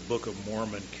that the Book of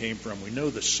Mormon came from. We know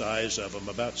the size of them,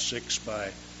 about 6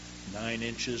 by 9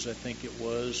 inches, I think it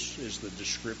was, is the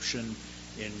description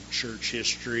in church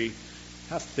history.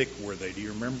 How thick were they? Do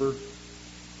you remember?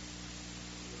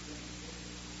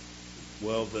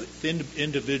 Well, the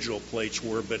individual plates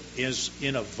were, but as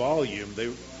in a volume,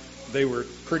 they were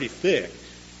pretty thick.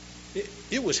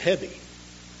 It was heavy.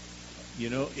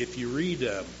 If you read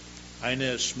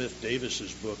Inez Smith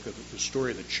Davis's book of the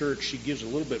story of the church, she gives a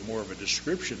little bit more of a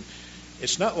description.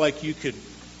 It's not like you could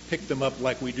pick them up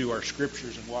like we do our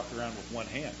scriptures and walk around with one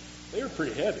hand. They were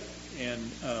pretty heavy,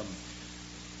 and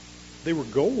they were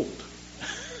gold.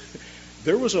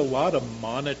 There was a lot of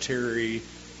monetary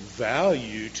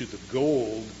value to the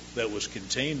gold that was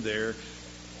contained there.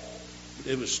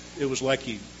 It was like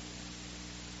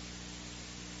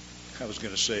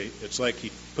it's like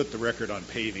he put the record on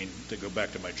paving, to go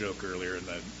back to my joke earlier, and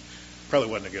that probably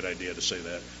wasn't a good idea to say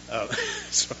that.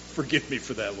 So forgive me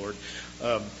for that, Lord.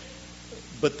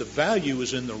 But the value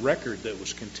was in the record that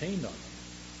was contained on them.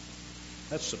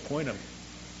 That's the point of it.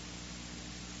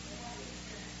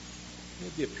 They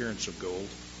had the appearance of gold.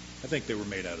 I think they were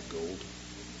made out of gold.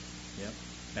 Yeah.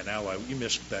 And alloy. You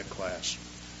missed that class.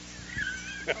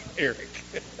 Eric.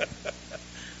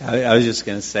 I was just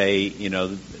going to say,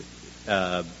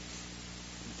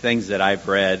 things that I've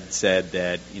read said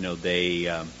that, they,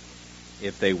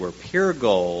 if they were pure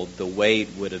gold, the weight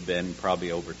would have been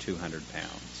probably over 200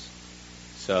 pounds.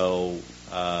 So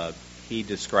he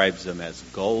describes them as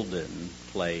golden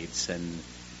plates, and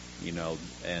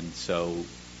so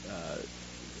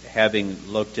having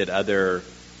looked at other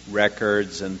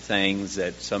records and things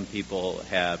that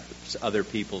other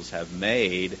peoples have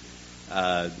made,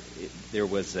 there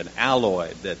was an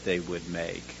alloy that they would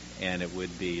make, and it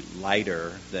would be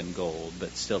lighter than gold,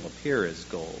 but still appear as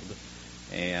gold.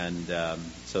 And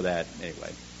so that,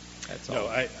 anyway, that's all. No,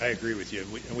 I agree with you.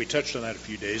 And we touched on that a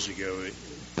few days ago.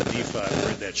 Nephi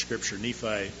read that scripture.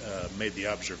 Nephi made the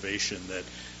observation that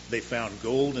they found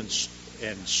gold and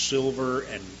silver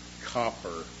and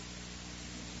copper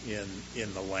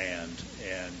in the land,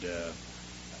 and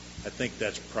I think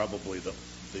that's probably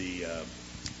the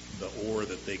ore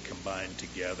that they combined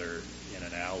together in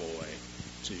an alloy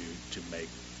to make.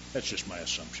 That's just my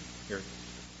assumption. Eric?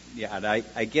 Yeah, and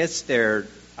I guess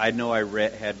I know I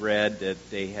had read that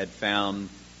they had found,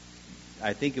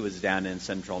 I think it was down in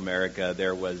Central America,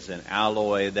 there was an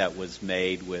alloy that was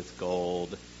made with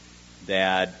gold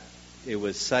that it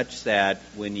was such that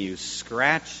when you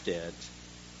scratched it,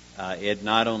 it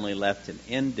not only left an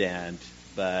indent,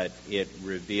 but it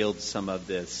revealed some of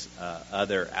this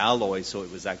other alloy, so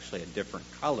it was actually a different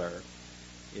color.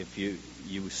 If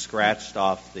you scratched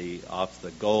off the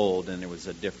gold, and there was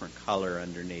a different color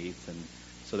underneath, and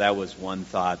so that was one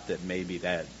thought, that maybe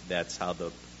that's how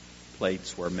the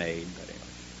plates were made. But anyway.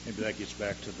 Maybe that gets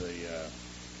back to the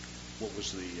what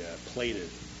was the plated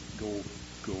gold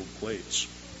plates,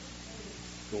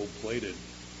 gold plated.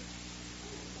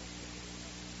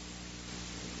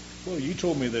 Well, you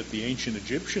told me that the ancient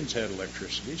Egyptians had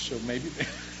electricity, so maybe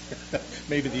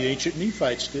the ancient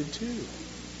Nephites did too.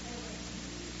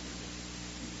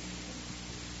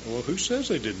 Well, who says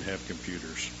they didn't have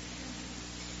computers?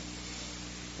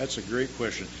 That's a great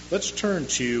question. Let's turn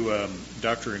to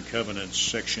Doctrine and Covenants,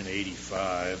 section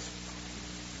 85.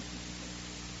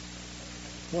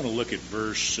 I want to look at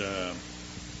verse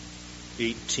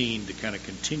 18 to kind of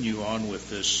continue on with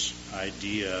this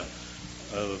idea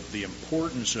of the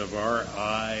importance of our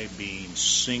eye being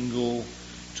single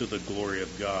to the glory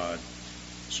of God.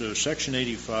 So section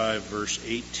 85, verse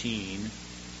 18, I'm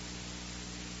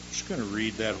just going to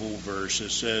read that whole verse.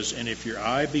 It says, "And if your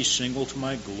eye be single to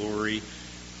my glory,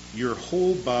 your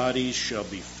whole body shall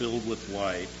be filled with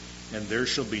light, and there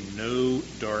shall be no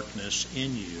darkness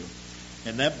in you.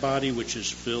 And that body which is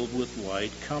filled with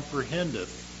light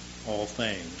comprehendeth all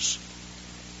things.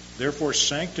 Therefore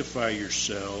sanctify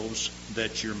yourselves,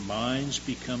 that your minds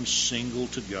become single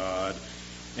to God,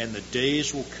 and the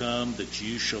days will come that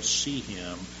you shall see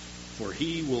him, for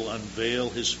he will unveil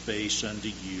his face unto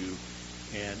you,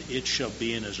 and it shall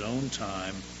be in his own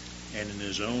time, and in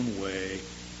his own way,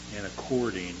 and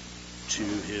according to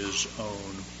his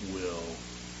own will."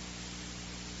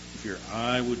 If your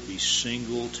eye would be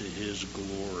single to his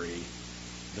glory,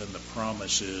 then the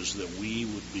promise is that we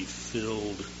would be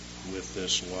filled with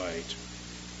this light.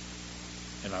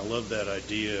 And I love that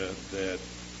idea that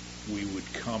we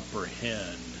would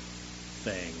comprehend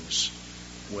things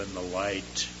when the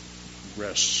light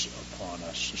rests upon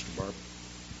us. Sister Barb?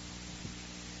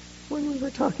 When we were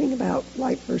talking about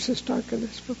light versus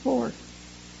darkness before,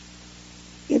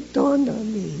 it dawned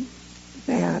on me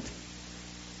that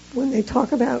when they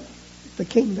talk about the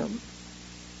kingdom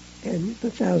and the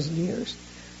 1,000 years,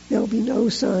 there'll be no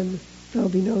sun, there'll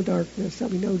be no darkness,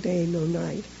 there'll be no day, no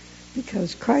night,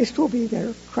 because Christ will be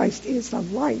there. Christ is the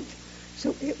light,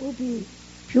 so it will be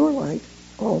pure light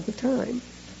all the time.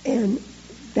 And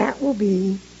that will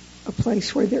be a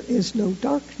place where there is no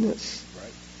darkness,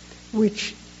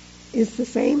 which is the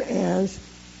same as,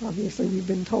 obviously we've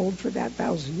been told for that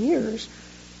 1,000 years,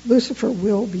 Lucifer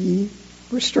will be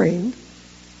restrained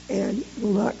and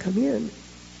will not come in.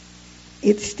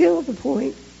 It's still the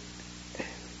point,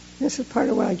 this is part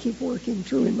of what I keep working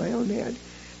through in my own head,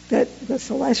 that the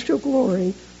celestial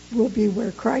glory will be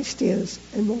where Christ is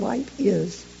and the light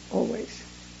is always,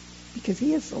 because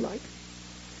he is the light.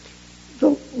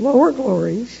 The lower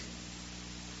glories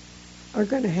are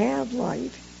going to have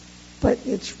light, but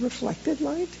it's reflected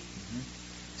light,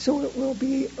 so it will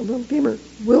be a little dimmer.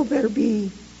 Will there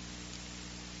be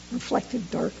reflected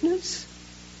darkness?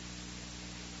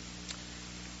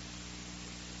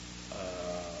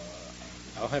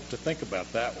 I'll have to think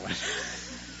about that one.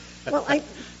 Well,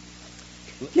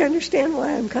 do you understand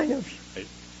why I'm kind of...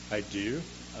 I do.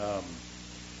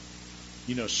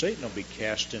 Satan will be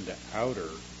cast into outer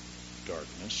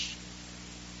darkness,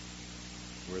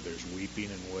 where there's weeping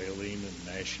and wailing and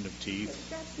gnashing of teeth.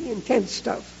 That's the intense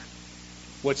stuff.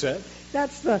 What's that?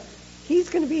 He's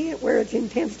going to be where it's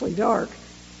intensely dark.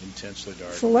 Intensely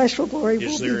dark. Celestial glory will be...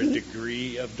 Is there a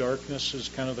degree of darkness is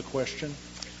kind of the question?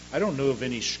 I don't know of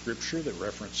any scripture that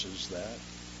references that.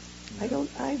 I don't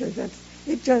either.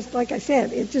 It just, like I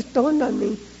said, it just dawned on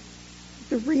me,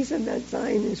 the reason that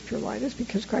Zion is pure light is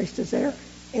because Christ is there.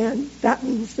 And that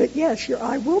means that, yes, your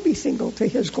eye will be single to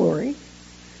his glory,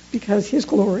 because his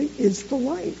glory is the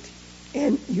light.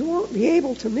 And you won't be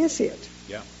able to miss it.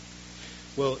 Yeah.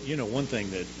 Well, one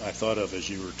thing that I thought of as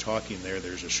you were talking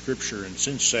there's a scripture, and it's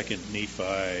in 2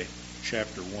 Nephi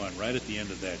chapter 1, right at the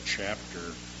end of that chapter,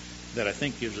 that I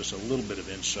think gives us a little bit of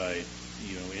insight,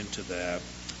 into that.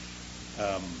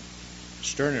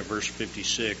 Starting at verse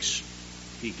 56,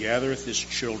 he gathereth his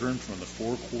children from the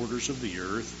four quarters of the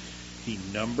earth. He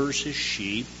numbers his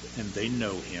sheep, and they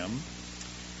know him.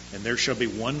 And there shall be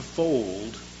one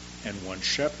fold and one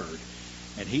shepherd.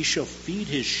 And he shall feed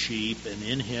his sheep, and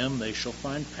in him they shall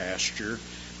find pasture.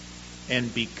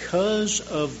 And because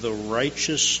of the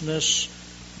righteousness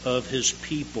of his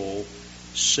people,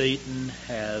 Satan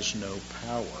has no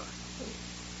power.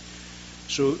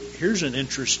 So here's an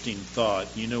interesting thought.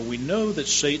 We know that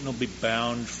Satan will be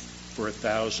bound for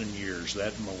 1,000 years,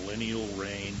 that millennial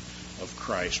reign of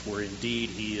Christ, where indeed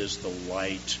he is the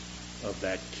light of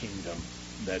that kingdom,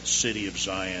 that city of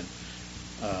Zion,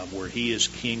 where he is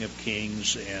King of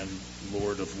kings and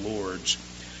Lord of lords.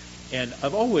 And I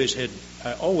always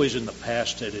in the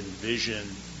past had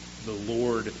envisioned the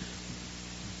Lord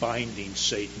binding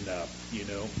Satan up,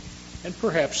 and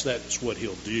perhaps that's what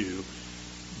he'll do.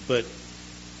 But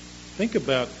think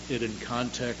about it in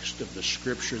context of the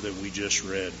scripture that we just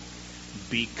read.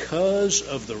 Because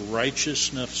of the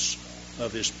righteousness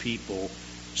of his people,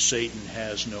 Satan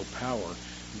has no power.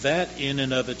 That in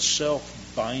and of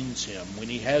itself binds him. When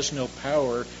he has no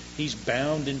power, he's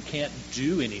bound and can't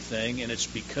do anything, and it's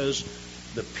because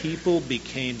the people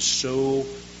became so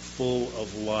full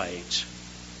of light,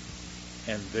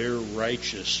 and their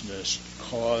righteousness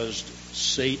caused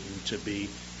Satan to be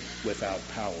without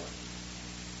power.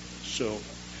 So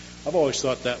I've always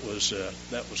thought that was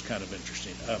kind of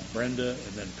interesting. Brenda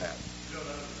and then Pat.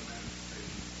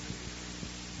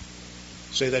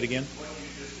 Say that again.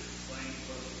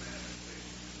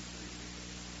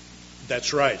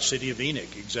 That's right, City of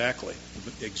Enoch, exactly.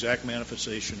 The exact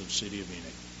manifestation of the City of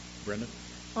Enoch. Brenda?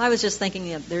 Well, I was just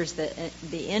thinking there's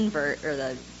the invert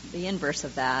or the inverse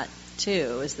of that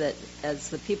too, is that as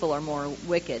the people are more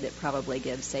wicked, it probably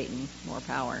gives Satan more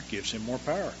power. Gives him more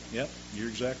power. Yep, you're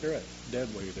exactly right. Dad,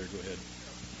 while you're there, go ahead.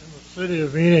 In the City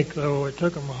of Enoch, though, it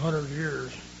took them 100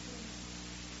 years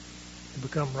to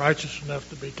become righteous enough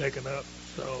to be taken up.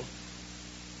 So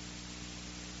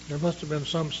there must have been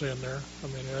some sin there. I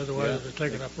mean, otherwise they're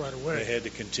taken up right away. They had to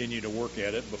continue to work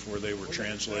at it before they were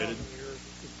translated. Years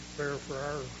to prepare for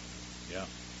our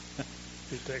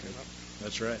be taken up.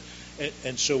 That's right.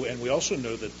 And we also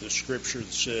know that the scripture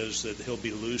says that he'll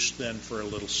be loosed then for a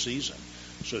little season.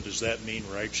 So does that mean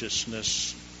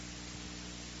righteousness,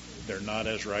 they're not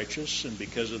as righteous, and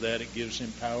because of that it gives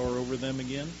him power over them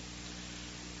again?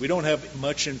 We don't have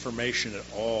much information at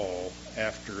all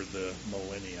after the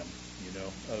millennium,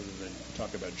 other than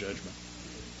talk about judgment.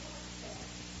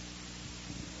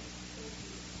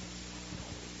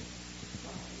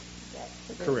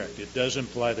 for them. Correct. It does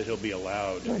imply that he'll be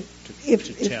allowed Right. to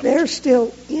If tempt. they're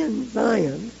still in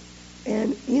Zion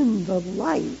and in the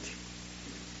light,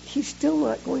 he's still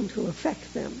not going to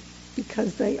affect them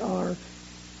because they are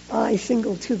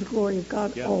single to the glory of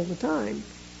God all the time.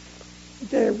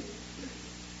 They're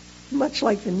much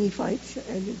like the Nephites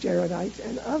and the Jaredites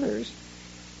and others.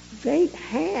 They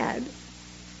had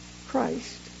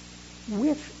Christ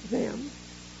with them,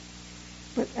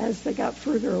 but as they got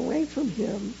further away from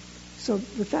him, so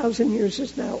the 1,000 years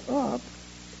is now up,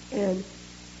 and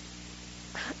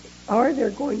are there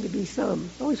going to be some?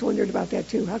 I always wondered about that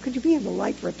too. How could you be in the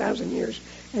light for 1,000 years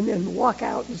and then walk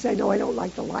out and say, no, I don't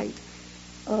like the light?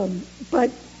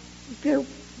 But there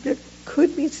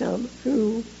could be some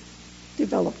who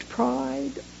developed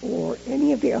pride or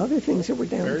any of the other things that were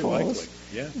downfalls.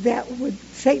 Yeah.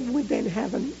 Satan would then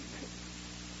have a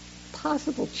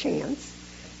possible chance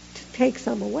to take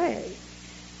some away.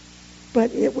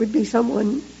 But it would be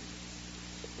someone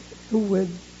who would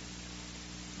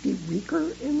be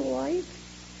weaker in the light.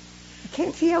 I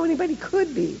can't see how anybody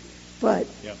could be, but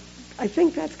I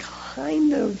think that's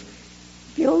kind of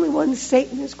the only ones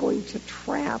Satan is going to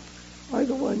trap are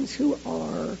the ones who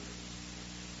are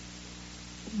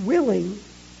willing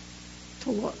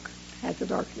to look at the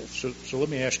darkness. So let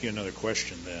me ask you another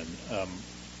question then.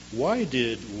 Why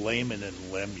did Laman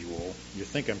and Lemuel, you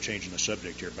think I'm changing the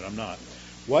subject here, but I'm not.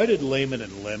 Why did Laman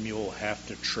and Lemuel have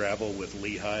to travel with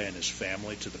Lehi and his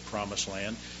family to the promised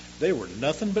land? They were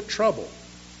nothing but trouble.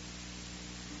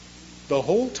 The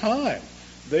whole time.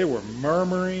 They were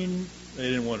murmuring,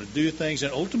 they didn't want to do things,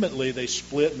 and ultimately they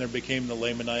split and there became the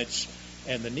Lamanites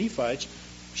and the Nephites.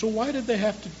 So why did they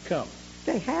have to come?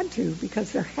 They had to,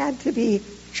 because there had to be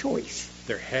choice.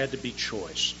 There had to be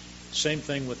choice. Same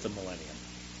thing with the millennium.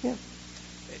 Yeah.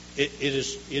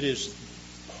 It is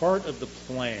part of the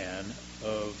plan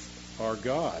of our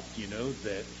God,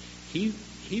 that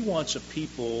He wants a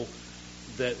people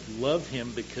that love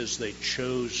Him because they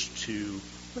chose to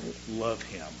love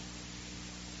Him.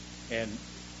 And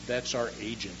that's our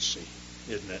agency,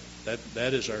 isn't it?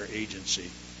 That is our agency,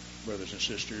 brothers and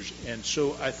sisters. And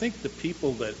so I think the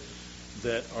people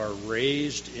that are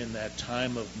raised in that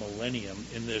time of millennium,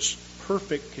 in this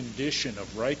perfect condition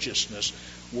of righteousness,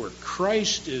 where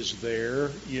Christ is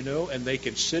there, and they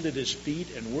can sit at His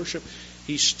feet and worship,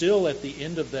 He's still at the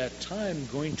end of that time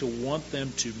going to want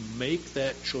them to make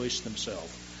that choice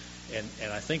themselves.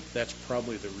 And I think that's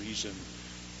probably the reason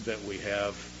that we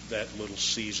have that little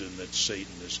season that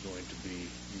Satan is going to be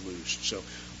loosed. So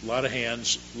a lot of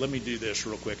hands. Let me do this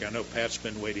real quick. I know Pat's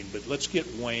been waiting, but let's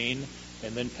get Wayne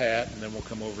and then Pat, and then we'll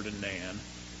come over to Nan.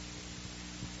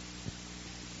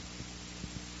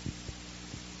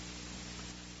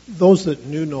 Those that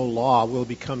knew no law will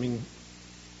be coming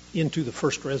into the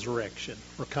first resurrection,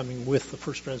 or coming with the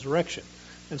first resurrection.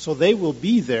 And so they will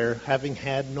be there having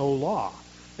had no law.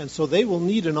 And so they will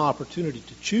need an opportunity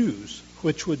to choose,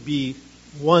 which would be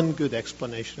one good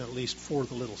explanation, at least, for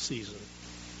the little season.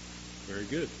 Very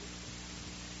good.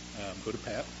 Go to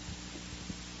Pat.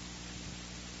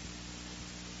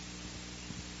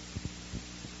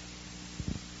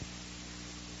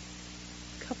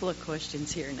 A couple of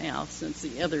questions here now, since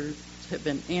the others have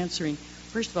been answering.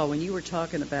 First of all, when you were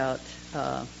talking about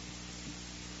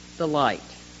the light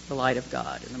of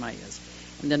God in the Mayas,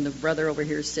 and then the brother over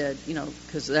here said,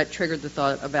 because that triggered the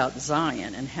thought about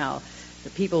Zion and how the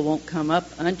people won't come up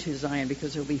unto Zion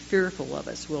because they'll be fearful of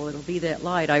us. Well, it'll be that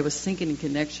light. I was thinking in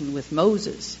connection with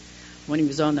Moses when he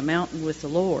was on the mountain with the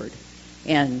Lord,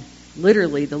 and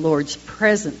literally the Lord's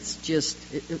presence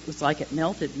it was like it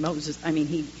melted Moses. I mean,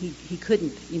 he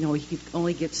couldn't, he could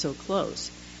only get so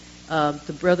close.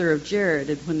 The brother of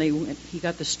Jared, when they went, he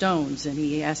got the stones and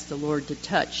he asked the Lord to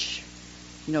touch,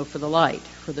 for the light,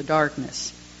 for the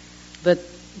darkness. But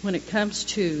when it comes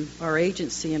to our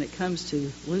agency and it comes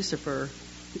to Lucifer,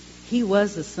 he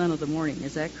was the son of the morning.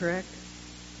 Is that correct?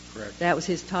 Correct. That was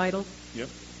his title? Yep.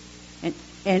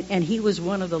 And he was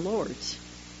one of the Lord's.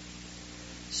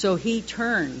 So he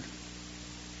turned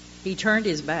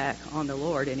his back on the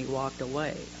Lord and he walked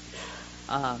away.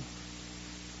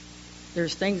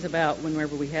 There's things about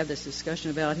whenever we have this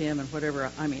discussion about him and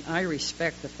whatever, I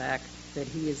respect the fact that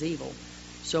he is evil.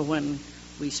 So when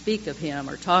we speak of him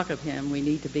or talk of him, we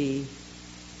need to be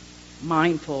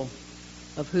mindful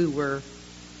of who we're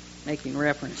making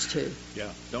reference to. Yeah,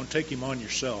 don't take him on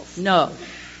yourself. No.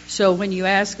 So when you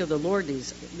ask of the Lord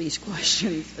these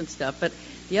questions and stuff, but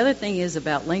the other thing is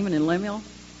about Laman and Lemuel.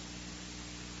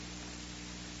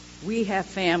 We have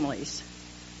families.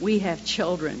 We have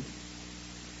children.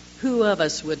 Who of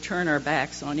us would turn our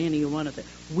backs on any one of them?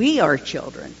 We are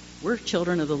children. We're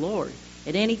children of the Lord.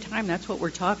 At any time, that's what we're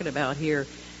talking about here.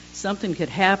 Something could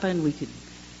happen. We could,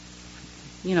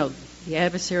 the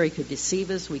adversary could deceive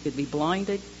us. We could be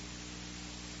blinded.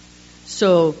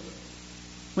 So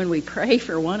when we pray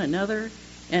for one another,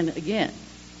 and again,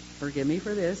 forgive me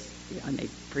for this, I made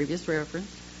previous reference,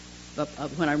 but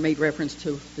when I made reference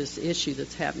to this issue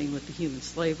that's happening with the human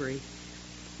slavery,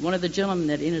 one of the gentlemen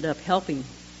that ended up helping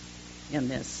in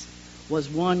this was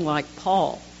one like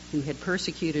Paul, who had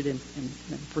persecuted, and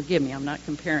forgive me, I'm not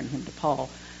comparing him to Paul,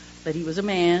 but he was a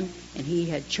man, and he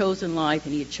had chosen life,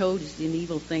 and he had chosen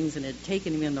evil things, and it had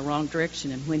taken him in the wrong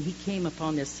direction. And when he came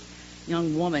upon this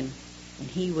young woman, and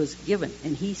he was given,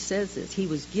 and he says this, he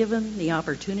was given the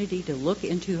opportunity to look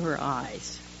into her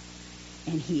eyes,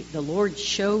 and the Lord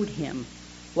showed him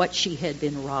what she had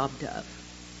been robbed of.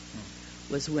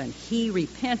 Was when he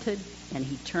repented and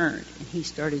he turned and he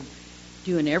started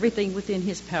doing everything within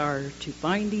his power to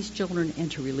find these children and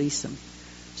to release them.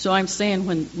 So I'm saying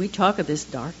when we talk of this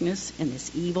darkness and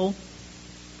this evil,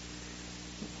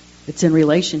 it's in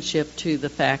relationship to the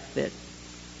fact that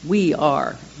we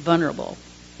are vulnerable,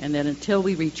 and that until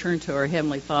we return to our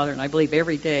Heavenly Father, and I believe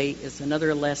every day is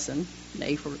another lesson,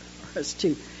 for us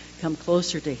to come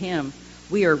closer to Him,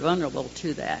 we are vulnerable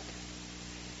to that.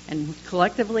 And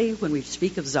collectively, when we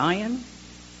speak of Zion,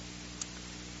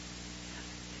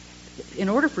 in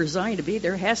order for Zion to be,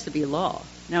 there has to be law.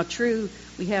 Now, true,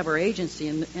 we have our agency,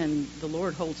 and the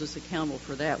Lord holds us accountable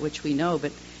for that, which we know.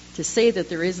 But to say that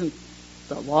there isn't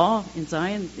the law in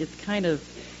Zion, it kind of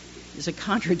is a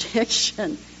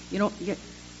contradiction.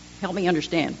 Help me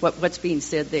understand what's being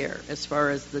said there as far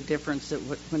as the difference that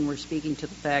when we're speaking to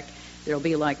the fact there'll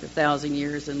be like 1,000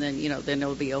 years, and then then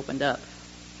it'll be opened up.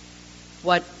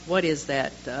 What is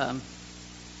that?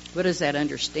 What is that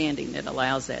understanding that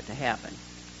allows that to happen?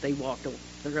 They're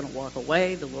going to walk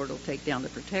away. The Lord will take down the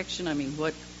protection. I mean,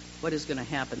 what is going to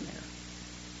happen there?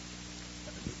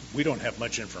 We don't have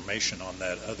much information on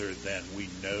that other than we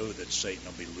know that Satan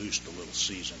will be loosed a little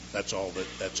season. That's all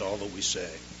that we say.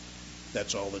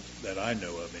 That's all that I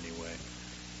know of anyway.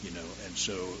 And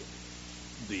so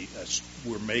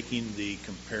we're making the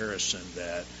comparison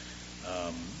that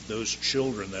those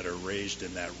children that are raised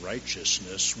in that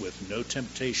righteousness with no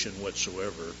temptation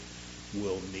whatsoever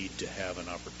will need to have an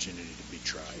opportunity to be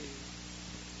tried.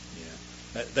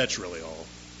 Yeah, that's really all.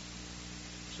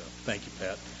 So thank you,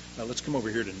 Pat. Now let's come over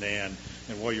here to Nan,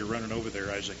 and while you're running over there,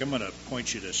 Isaac, I'm going to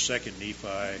point you to 2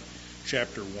 Nephi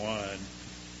chapter 1,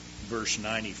 verse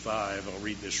 95. I'll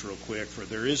read this real quick. For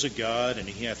there is a God, and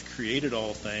He hath created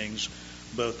all things,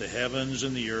 both the heavens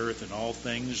and the earth, and all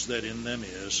things that in them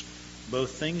is,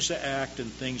 both things to act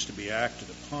and things to be acted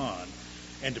upon,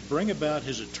 and to bring about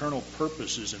His eternal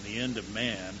purposes in the end of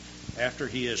man, after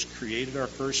He has created our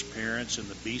first parents and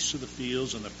the beasts of the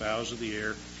fields and the fowls of the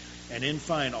air, and in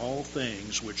fine all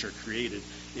things which are created,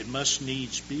 it must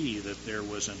needs be that there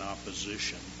was an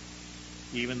opposition,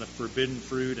 even the forbidden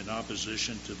fruit in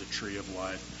opposition to the tree of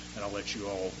life. And I'll let you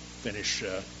all finish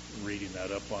reading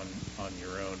that up on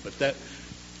your own. But that...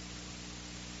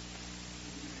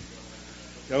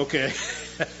 Okay.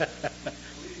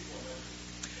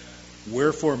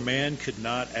 Wherefore man could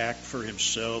not act for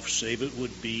himself, save it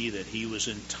would be that he was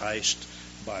enticed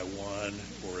by one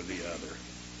or the other.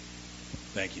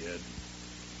 Thank you, Ed.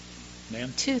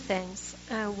 Nan? Two things.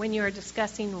 When you are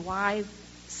discussing why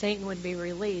Satan would be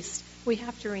released, we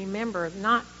have to remember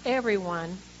not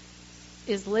everyone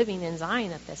is living in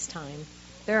Zion at this time.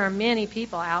 There are many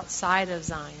people outside of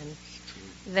Zion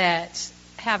that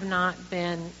have not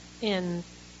been in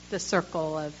the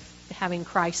circle of having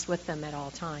Christ with them at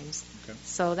all times. Okay.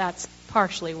 So that's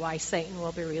partially why Satan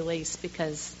will be released,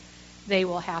 because they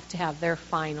will have to have their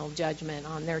final judgment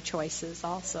on their choices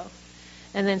also.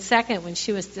 And then second, when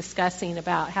she was discussing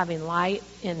about having light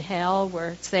in hell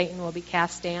where Satan will be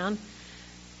cast down,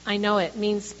 I know it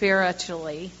means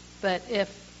spiritually, but if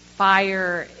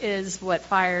fire is what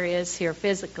fire is here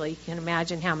physically, you can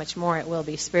imagine how much more it will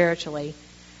be spiritually.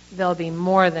 There'll be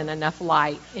more than enough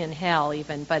light in hell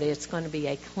even, but it's going to be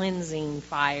a cleansing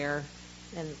fire,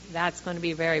 and that's going to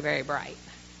be very, very bright.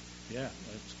 Yeah,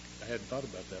 I hadn't thought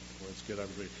about that before. It's good.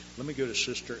 Let me go to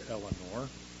Sister Eleanor.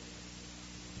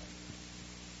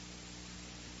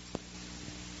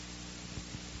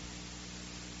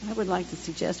 I would like to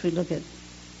suggest we look at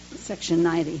section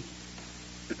 90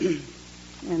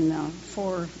 and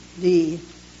 4D.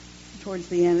 Towards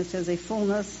the end it says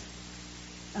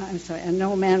and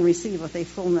no man receiveth a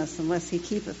fullness unless he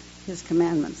keepeth his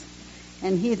commandments.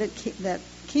 And he that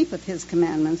keepeth his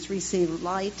commandments receiveth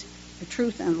light,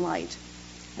 truth and light,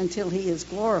 until he is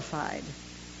glorified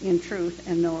in truth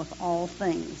and knoweth all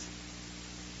things.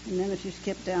 And then if you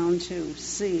skip down to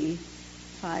C,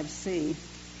 5c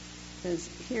says,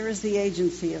 "Here is the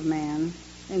agency of man,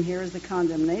 and here is the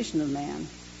condemnation of man,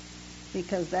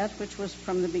 because that which was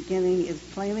from the beginning is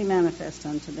plainly manifest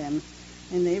unto them,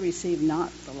 and they receive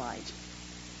not the light.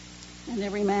 And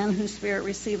every man whose spirit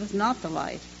receiveth not the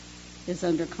light is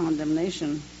under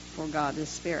condemnation, for God is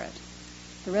spirit."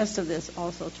 The rest of this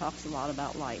also talks a lot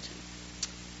about light.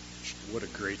 What a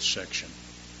great section.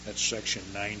 That's section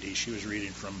 90. She was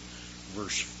reading from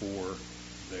verse 4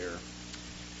 there.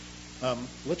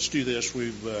 Let's do this.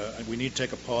 We need to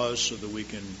take a pause so that we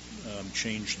can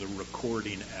change the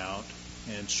recording out.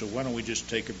 And so why don't we just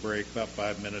take a break, about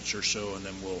 5 minutes or so, and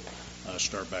then we'll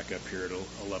start back up here at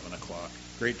 11 o'clock.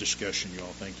 Great discussion, you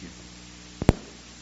all. Thank you.